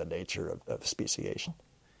oversimplify the nature of speciation.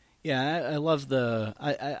 Yeah, I love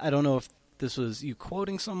I don't know if this was you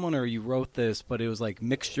quoting someone or you wrote this, but it was like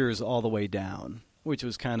mixtures all the way down, which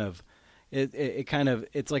was kind of,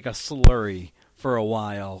 it's like a slurry for a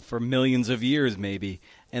while, for millions of years maybe,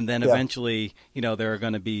 and then eventually, there are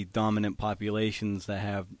going to be dominant populations that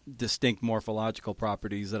have distinct morphological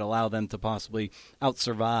properties that allow them to possibly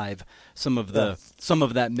outsurvive some of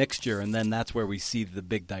that mixture, and then that's where we see the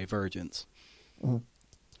big divergence. Mm-hmm.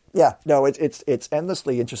 Yeah, no, it's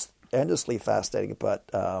endlessly fascinating, but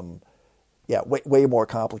way more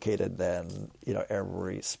complicated than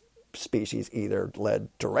every species either led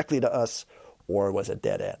directly to us or was a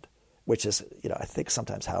dead end, which is I think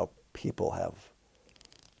sometimes how people have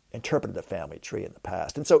interpreted the family tree in the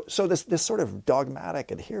past. And so this sort of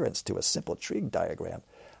dogmatic adherence to a simple tree diagram,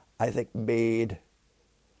 I think, made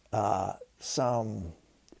some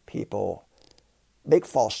people make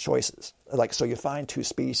false choices. Like, so you find two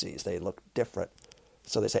species, they look different.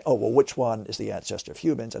 So they say, oh, well, which one is the ancestor of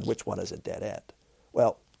humans and which one is a dead end?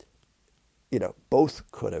 Well,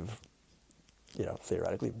 both could have,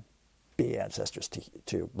 theoretically be ancestors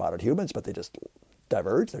to modern humans, but they just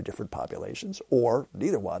diverge. They're different populations, or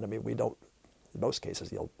neither one. I mean, we don't. In most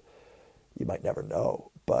cases, you might never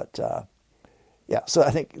know. But so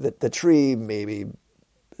I think that the tree, maybe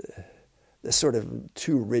this sort of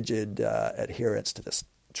too rigid adherence to this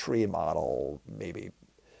tree model, maybe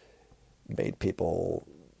made people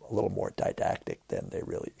a little more didactic than they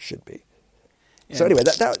really should be. So anyway,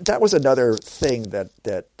 that was another thing that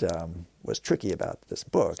was tricky about this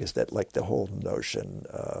book, is that, like, the whole notion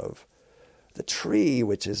of the tree,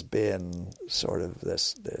 which has been sort of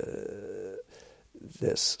this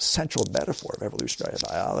central metaphor of evolutionary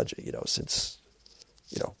biology, since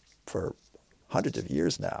for hundreds of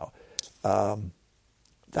years now,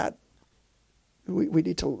 that we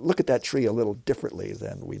need to look at that tree a little differently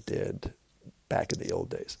than we did back in the old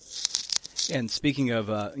days. And speaking of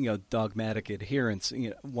dogmatic adherence,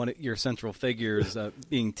 one of your central figures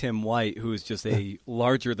being Tim White, who is just a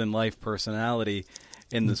larger than life personality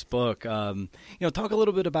in this book. Talk a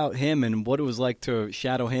little bit about him and what it was like to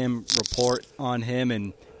shadow him, report on him,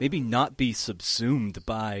 and maybe not be subsumed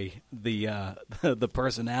by the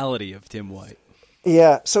personality of Tim White.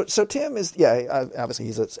 Yeah, so Tim is obviously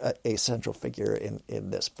he's a central figure in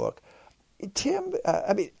this book. Tim,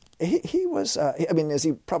 He was. As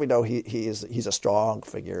you probably know, he's a strong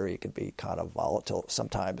figure. He could be kind of volatile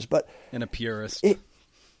sometimes, but and a purist. And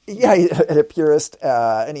a purist,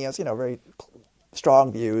 and he has very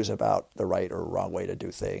strong views about the right or wrong way to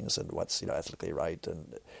do things and what's ethically right,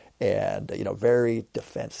 and very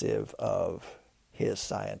defensive of his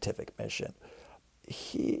scientific mission.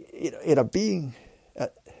 He, being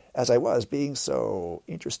as I was being so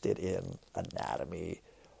interested in anatomy,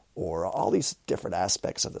 or all these different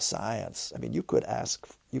aspects of the science. I mean, you could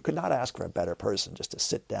not ask for a better person just to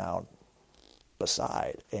sit down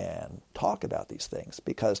beside and talk about these things,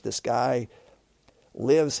 because this guy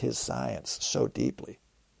lives his science so deeply.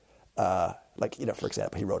 For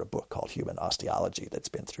example, he wrote a book called Human Osteology that's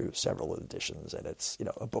been through several editions, and it's,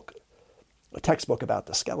 a textbook about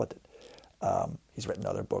the skeleton. He's written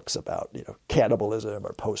other books about, cannibalism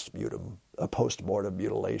or post-mortem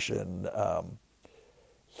mutilation.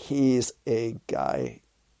 He's a guy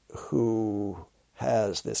who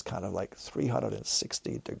has this kind of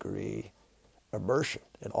 360-degree immersion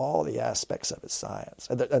in all the aspects of his science.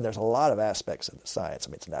 And there's a lot of aspects of the science. I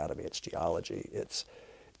mean, it's anatomy, it's geology, it's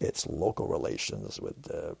local relations with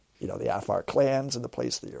the Afar clans and the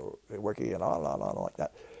place that you're working in, on and on like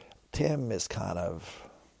that. Tim is kind of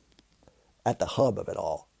at the hub of it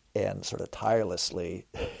all, and sort of tirelessly,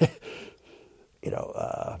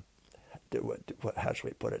 how should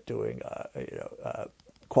we put it? Doing,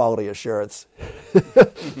 quality assurance,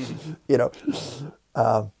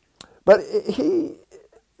 But he,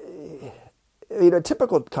 a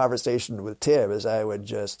typical conversation with Tim is I would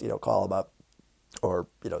just, call him up, or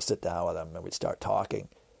sit down with him, and we'd start talking,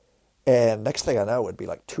 and next thing I know, it would be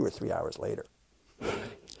like 2 or 3 hours later.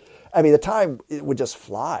 I mean, the time it would just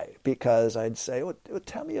fly, because I'd say, well,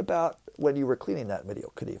 tell me about when you were cleaning that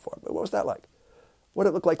medial cuneiform. What was that like? What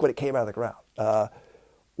did it look like when it came out of the ground?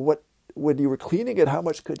 When you were cleaning it, how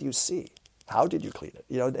much could you see? How did you clean it?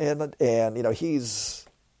 And he's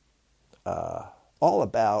all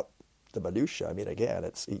about the minutia. I mean, again,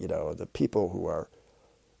 it's the people who are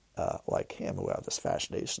like him, who have this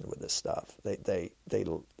fascination with this stuff. They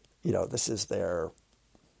this is the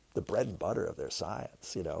bread and butter of their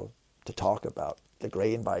science. To talk about the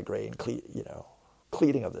grain by grain,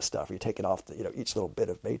 cleaning of this stuff. You're taking off each little bit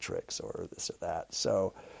of matrix or this or that.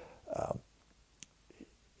 So,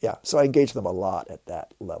 so I engage them a lot at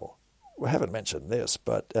that level. We haven't mentioned this,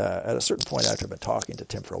 but at a certain point after I've been talking to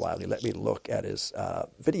Tim for a while, he let me look at his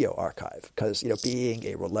video archive, because, being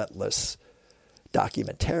a relentless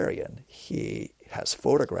documentarian, he has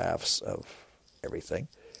photographs of everything,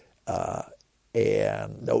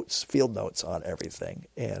 and notes, field notes on everything.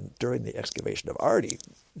 And during the excavation of Artie,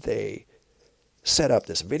 they set up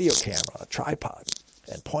this video camera on a tripod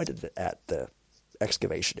and pointed it at the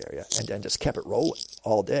excavation area and then just kept it rolling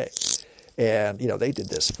all day. And, they did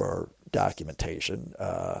this for documentation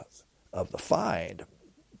of the find.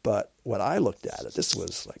 But when I looked at it, this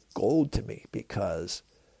was like gold to me because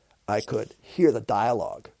I could hear the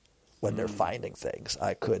dialogue when they're finding things.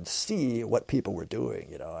 I could see what people were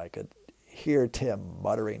doing. I could hear Tim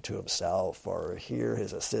muttering to himself or hear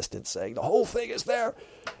his assistant saying, the whole thing is there.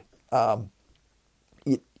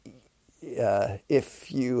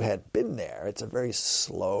 If you had been there, it's a very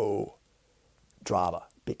slow drama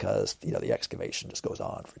because, the excavation just goes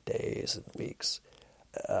on for days and weeks.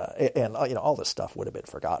 And all this stuff would have been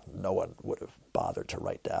forgotten. No one would have bothered to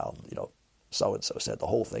write down, so-and-so said the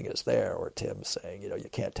whole thing is there, or Tim saying, you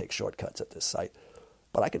can't take shortcuts at this site.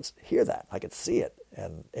 But I could hear that. I could see it.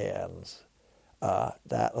 And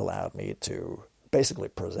that allowed me to basically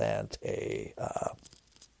present a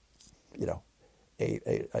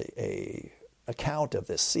account of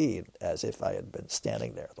this scene as if I had been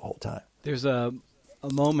standing there the whole time. There's a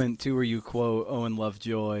moment, too, where you quote Owen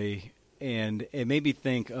Lovejoy, and it made me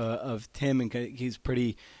think of Tim, and he's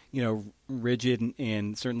pretty, rigid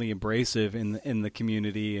and certainly abrasive in the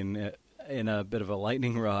community and in a bit of a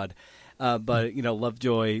lightning rod. But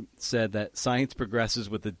Lovejoy said that science progresses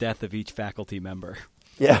with the death of each faculty member.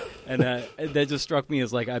 Yeah. And that just struck me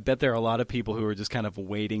as I bet there are a lot of people who are just kind of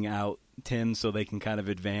waiting out Tim so they can kind of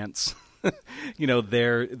advance,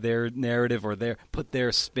 their narrative or put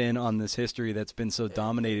their spin on this history that's been so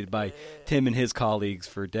dominated by Tim and his colleagues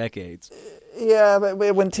for decades. Yeah, but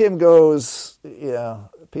when Tim goes,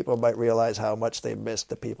 people might realize how much they missed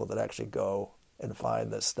the people that actually go and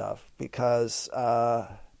find this stuff because,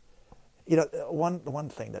 one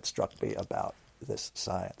thing that struck me about this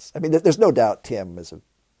science, I mean, there's no doubt Tim is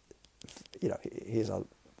he's a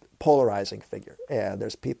polarizing figure, and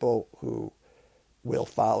there's people who will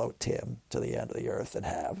follow Tim to the end of the earth and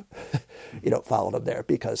have, followed him there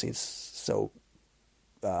because he's so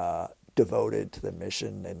devoted to the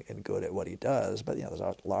mission and good at what he does. But, there's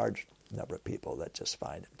a large number of people that just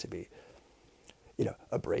find him to be,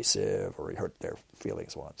 abrasive, or he hurt their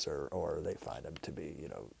feelings once, or they find him to be,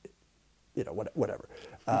 whatever.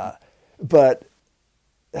 But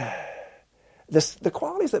the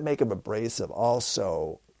qualities that make him abrasive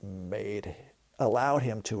also allowed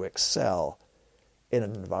him to excel in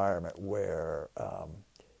an environment where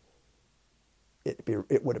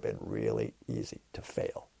it would have been really easy to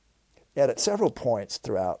fail. And at several points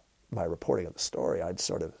throughout my reporting of the story, I'd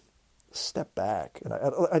sort of step back and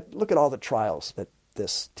I'd look at all the trials that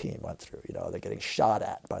this team went through. They're getting shot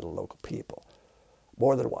at by the local people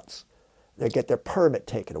more than once. They get their permit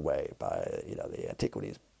taken away by the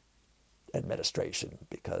Antiquities Administration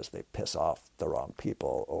because they piss off the wrong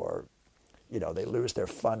people, or they lose their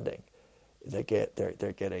funding. They're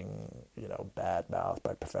getting bad mouthed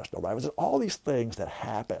by professional rivals. All these things that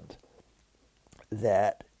happened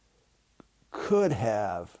that could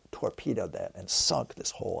have torpedoed them and sunk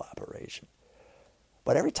this whole operation.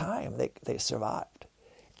 But every time they survived.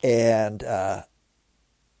 And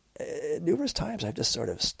numerous times I've just sort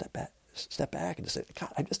of stepped back and just said,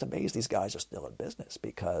 God, I'm just amazed these guys are still in business,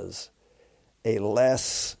 because a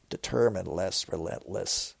less determined, less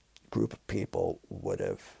relentless group of people would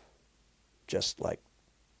have just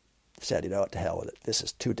said, what, to hell with it. This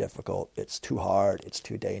is too difficult. It's too hard. It's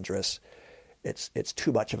too dangerous. It's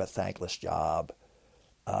too much of a thankless job.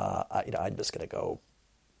 I'm just going to go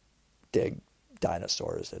dig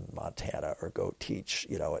dinosaurs in Montana, or go teach,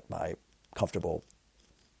 at my comfortable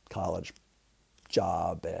college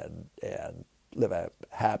job and live a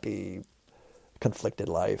happy, conflicted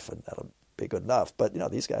life, and that'll be good enough. But,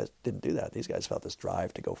 these guys didn't do that. These guys felt this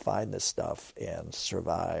drive to go find this stuff and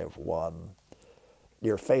survive one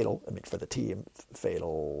near fatal, for the team,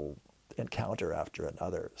 fatal encounter after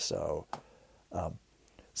another. So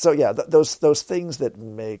those things that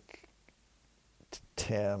make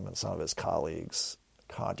Tim and some of his colleagues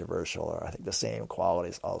controversial are, I think, the same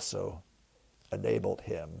qualities also enabled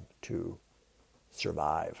him to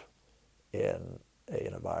survive in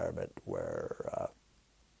an environment where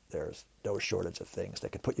there's no shortage of things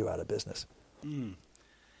that could put you out of business. Mm.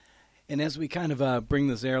 And as we kind of bring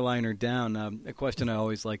this airliner down, a question I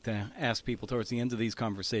always like to ask people towards the end of these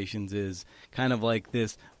conversations is kind of like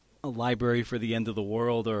this: a library for the end of the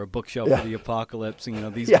world, or a bookshelf for the apocalypse.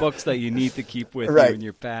 These books that you need to keep with you in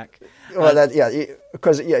your pack. Well,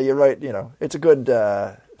 because you're right. It's a good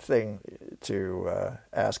thing to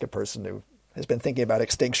ask a person who has been thinking about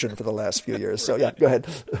extinction for the last few years. So yeah, go ahead.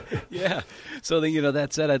 Yeah. So then,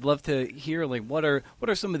 that said, I'd love to hear like what are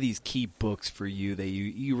some of these key books for you that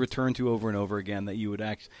you return to over and over again that you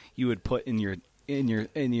would put in your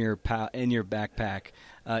backpack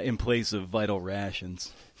in place of vital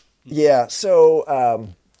rations. Yeah. So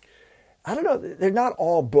I don't know. They're not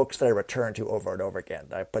all books that I return to over and over again,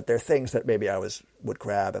 but they're things that maybe I would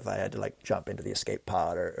grab if I had to like jump into the escape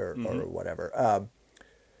pod or whatever.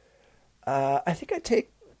 I think I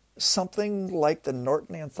take something like the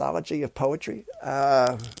Norton Anthology of Poetry.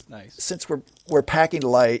 Nice. Since we're packing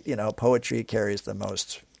light, poetry carries the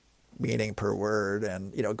most meaning per word,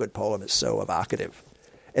 and a good poem is so evocative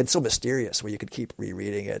and so mysterious, where you could keep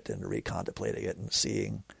rereading it and recontemplating it and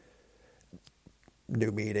seeing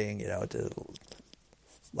new meaning. To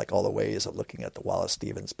like all the ways of looking at the Wallace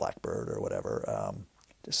Stevens Blackbird or whatever.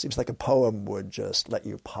 Just seems like a poem would just let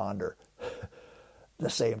you ponder the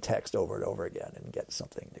same text over and over again and get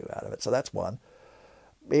something new out of it. So that's one.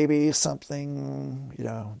 Maybe something,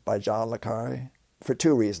 by John le Carre, for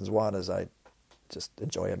two reasons. One is I just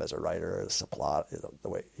enjoy him as a writer, as a plot, the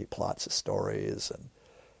way he plots his stories, and,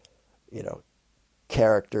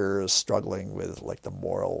 characters struggling with like the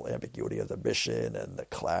moral ambiguity of the mission and the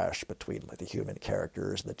clash between like the human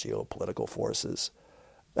characters and the geopolitical forces.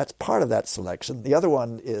 That's part of that selection. The other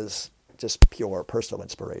one is just pure personal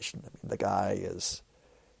inspiration. I mean, the guy is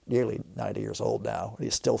nearly 90 years old now.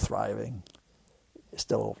 He's still thriving. He's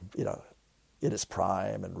still, in his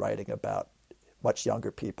prime and writing about much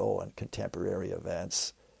younger people and contemporary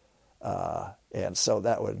events. And so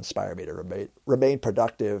that would inspire me to remain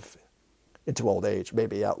productive into old age,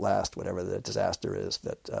 maybe outlast whatever the disaster is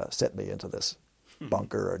that sent me into this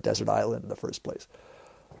bunker or desert island in the first place.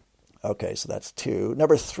 Okay, so that's two.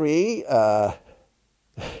 Number three,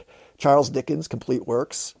 Charles Dickens' complete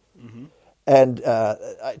works. Mm-hmm. And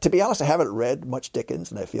to be honest, I haven't read much Dickens,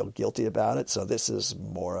 and I feel guilty about it. So this is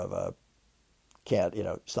more of a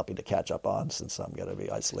something to catch up on, since I'm going to be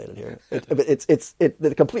isolated here.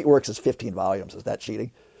 The complete works is 15 volumes. Is that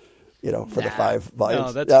cheating? For the 5 volumes.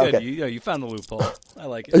 No, that's good. Okay. You found the loophole. I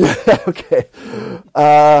like it. Okay.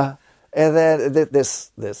 And then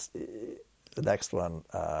the next one,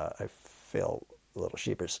 I feel a little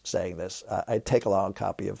sheepish saying this. I take along a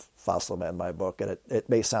copy of Fossil Man, my book, and it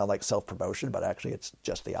may sound like self-promotion, but actually it's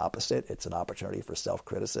just the opposite. It's an opportunity for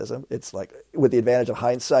self-criticism. It's like, with the advantage of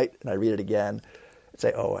hindsight, and I read it again, and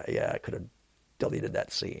say, oh, yeah, I could have deleted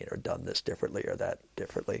that scene or done this differently or that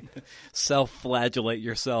differently. Self-flagellate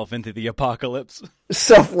yourself into the apocalypse.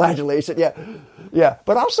 Self-flagellation, yeah. Yeah,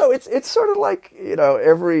 but also it's sort of like,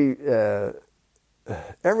 every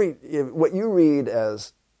what you read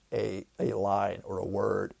as a line or a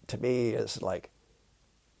word, to me, is like,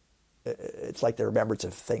 it's like the remembrance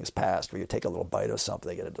of things past, where you take a little bite of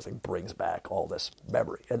something and it just like brings back all this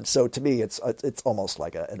memory. And so to me, it's almost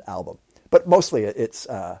like an album, but mostly it's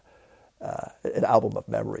an album of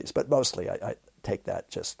memories. But mostly I take that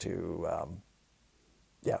just to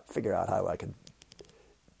figure out how I can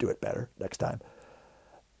do it better next time.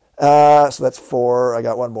 So that's 4. I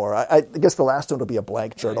got one more. I guess the last one will be a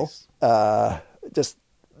blank journal. Nice. Just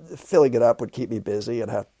filling it up would keep me busy,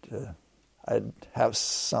 and I'd have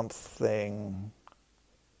something.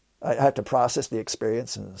 I have to process the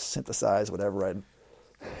experience and synthesize whatever I'd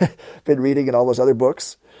been reading in all those other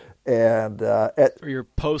books. And or your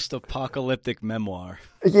post-apocalyptic memoir.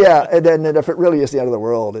 Yeah, and then if it really is the end of the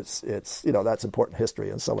world, it's that's important history,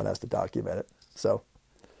 and someone has to document it. So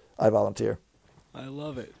I volunteer. I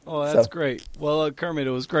love it. Oh, that's great. Well, Kermit,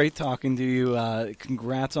 it was great talking to you.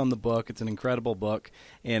 Congrats on the book. It's an incredible book,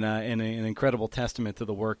 and an incredible testament to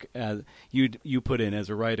the work you put in as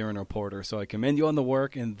a writer and reporter. So I commend you on the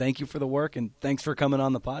work, and thank you for the work, and thanks for coming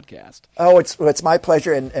on the podcast. Oh, it's my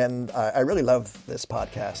pleasure, and I really love this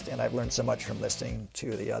podcast, and I've learned so much from listening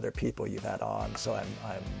to the other people you've had on. So I'm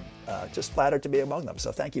just flattered to be among them.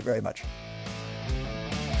 So thank you very much.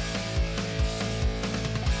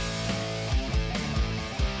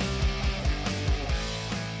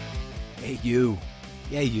 Hey, you.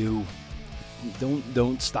 Yeah, you.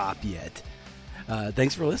 Don't stop yet.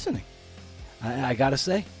 Thanks for listening. I gotta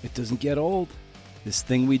say, it doesn't get old. This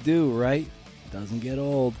thing we do, right? Doesn't get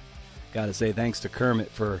old. Gotta say thanks to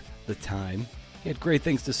Kermit for the time. He had great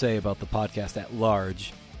things to say about the podcast at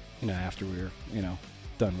large, after we were,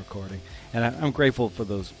 done recording. And I'm grateful for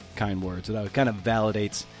those kind words. It kind of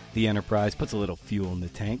validates the enterprise, puts a little fuel in the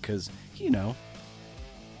tank, because,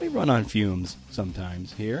 we run on fumes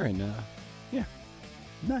sometimes here, and yeah,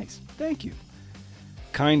 nice. Thank you.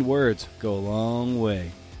 Kind words go a long way.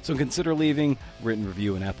 So consider leaving a written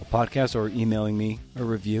review in Apple Podcasts or emailing me a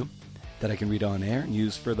review. that I can read on air and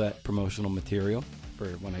use for that promotional material for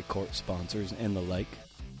when I court sponsors and the like.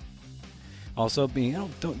 Also,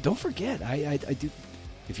 don't forget, I do.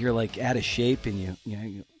 If you're like out of shape and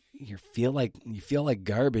you feel like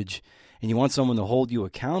garbage, and you want someone to hold you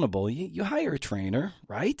accountable, you hire a trainer,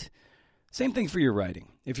 right? Same thing for your writing.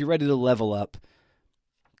 If you're ready to level up,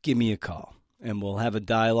 give me a call, and we'll have a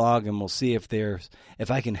dialogue, and we'll see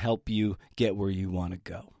if I can help you get where you want to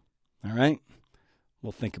go. All right?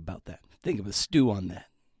 We'll think about that. Think of a stew on that.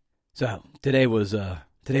 So today was a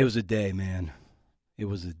day, man. It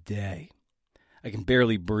was a day. I can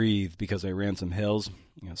barely breathe because I ran some hills,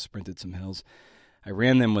 sprinted some hills. I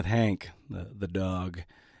ran them with Hank, the dog,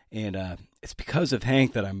 and it's because of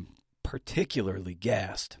Hank that I'm particularly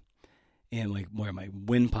gassed, and like where my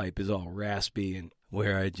windpipe is all raspy and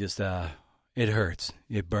where I just it hurts,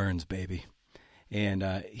 it burns, baby. And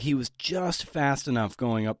he was just fast enough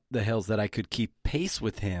going up the hills that I could keep pace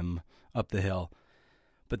with him up the hill.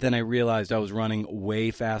 But then I realized I was running way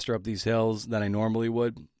faster up these hills than I normally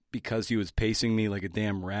would because he was pacing me like a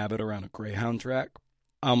damn rabbit around a Greyhound track.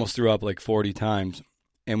 I almost threw up like 40 times,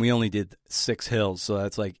 and we only did 6 hills, so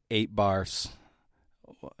that's like 8 bars.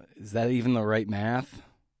 Is that even the right math?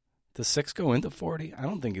 Does 6 go into 40? I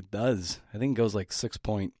don't think it does. I think it goes like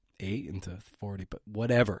 6.8 into 40, but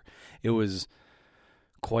whatever. It was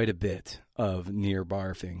quite a bit of near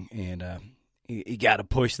barfing, and you got to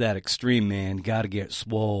push that extreme, man. Got to get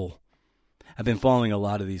swole. I've been following a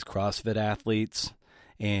lot of these CrossFit athletes,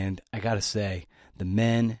 and I got to say, the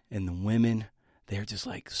men and the women, they're just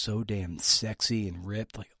like so damn sexy and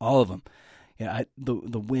ripped, like all of them.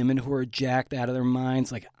 The women who are jacked out of their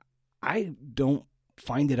minds, like I don't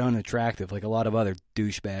find it unattractive like a lot of other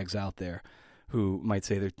douchebags out there who might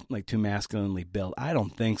say they're like too masculinely built. I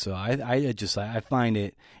don't think so. I find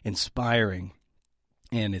it inspiring,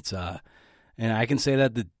 and it's and I can say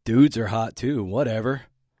that the dudes are hot too. Whatever,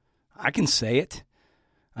 I can say it.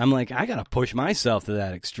 I'm like, I gotta push myself to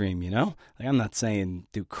that extreme, Like I'm not saying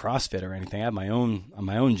do CrossFit or anything. I have my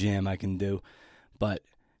own gym I can do, but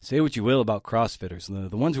say what you will about CrossFitters.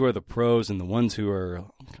 The ones who are the pros and the ones who are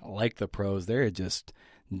like the pros, they're just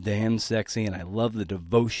damn sexy, and I love the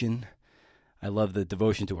devotion. I love the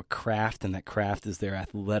devotion to a craft, and that craft is their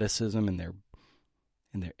athleticism and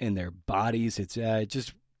their bodies. It's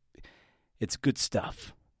good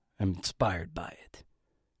stuff. I'm inspired by it.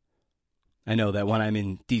 I know that when I'm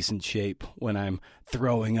in decent shape, when I'm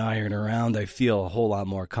throwing iron around, I feel a whole lot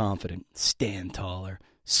more confident, stand taller,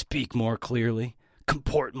 speak more clearly,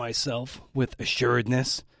 comport myself with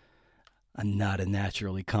assuredness. I'm not a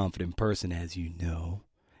naturally confident person, as you know.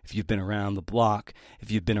 If you've been around the block, if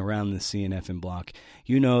you've been around the CNF and block,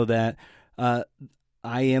 you know that I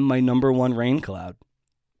am my number one rain cloud.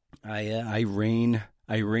 I rain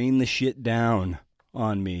the shit down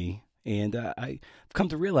on me, and I've come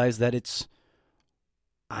to realize that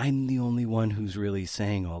I'm the only one who's really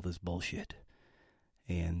saying all this bullshit,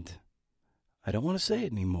 and I don't want to say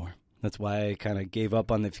it anymore. That's why I kind of gave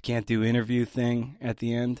up on the if you can't do interview thing at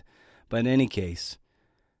the end. But in any case,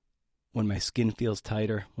 when my skin feels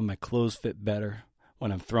tighter, when my clothes fit better,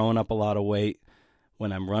 when I'm throwing up a lot of weight,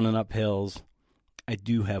 when I'm running up hills, I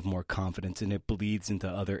do have more confidence, and it bleeds into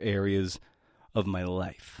other areas of my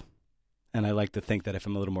life. And I like to think that if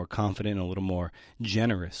I'm a little more confident and a little more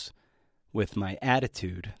generous with my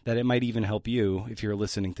attitude, that it might even help you if you're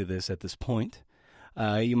listening to this at this point.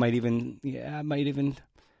 You might even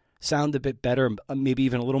sound a bit better, maybe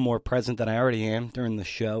even a little more present than I already am during the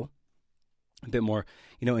show. A bit more,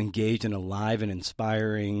 engaged and alive and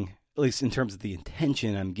inspiring, at least in terms of the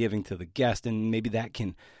intention I'm giving to the guest, and maybe that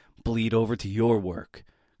can bleed over to your work,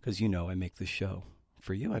 because I make this show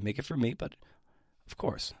for you. I make it for me, but of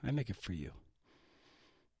course, I make it for you.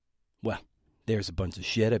 Well, there's a bunch of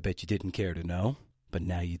shit I bet you didn't care to know, but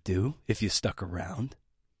now you do, if you stuck around.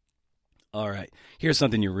 All right, here's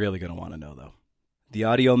something you're really going to want to know, though. The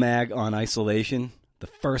audio mag on isolation, the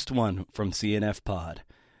first one from CNF Pod,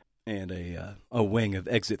 and a wing of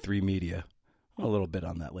Exit 3 Media. A little bit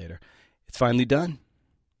on that later. It's finally done.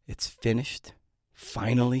 It's finished.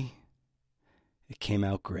 Finally. It came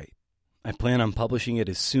out great. I plan on publishing it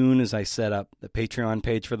as soon as I set up the Patreon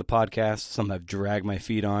page for the podcast, something I've dragged my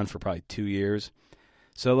feet on for probably 2 years.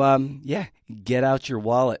 So, get out your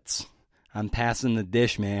wallets. I'm passing the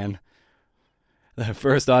dish, man. The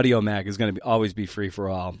first audio mag is going to always be free for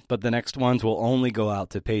all, but the next ones will only go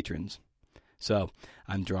out to patrons. So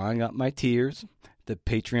I'm drawing up my tiers. The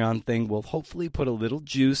Patreon thing will hopefully put a little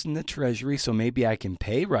juice in the treasury, so maybe I can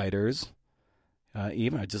pay writers,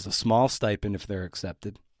 even just a small stipend if they're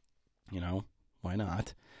accepted. Why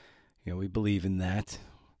not? We believe in that.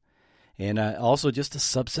 And also just to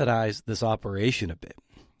subsidize this operation a bit,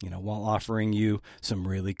 while offering you some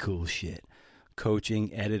really cool shit.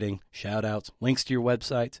 Coaching, editing, shout-outs, links to your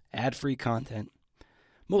websites, ad-free content.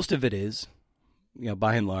 Most of it is,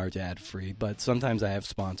 by and large, ad-free, but sometimes I have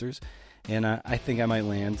sponsors, and I think I might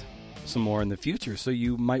land some more in the future, so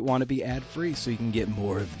you might want to be ad-free so you can get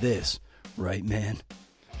more of this. Right, man?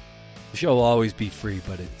 The show will always be free,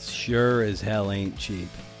 but it sure as hell ain't cheap.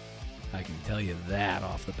 I can tell you that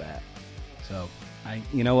off the bat. So,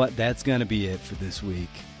 you know what? That's going to be it for this week.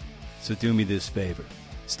 So do me this favor.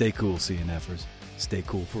 Stay cool, CNFers. Stay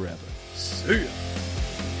cool forever. See ya.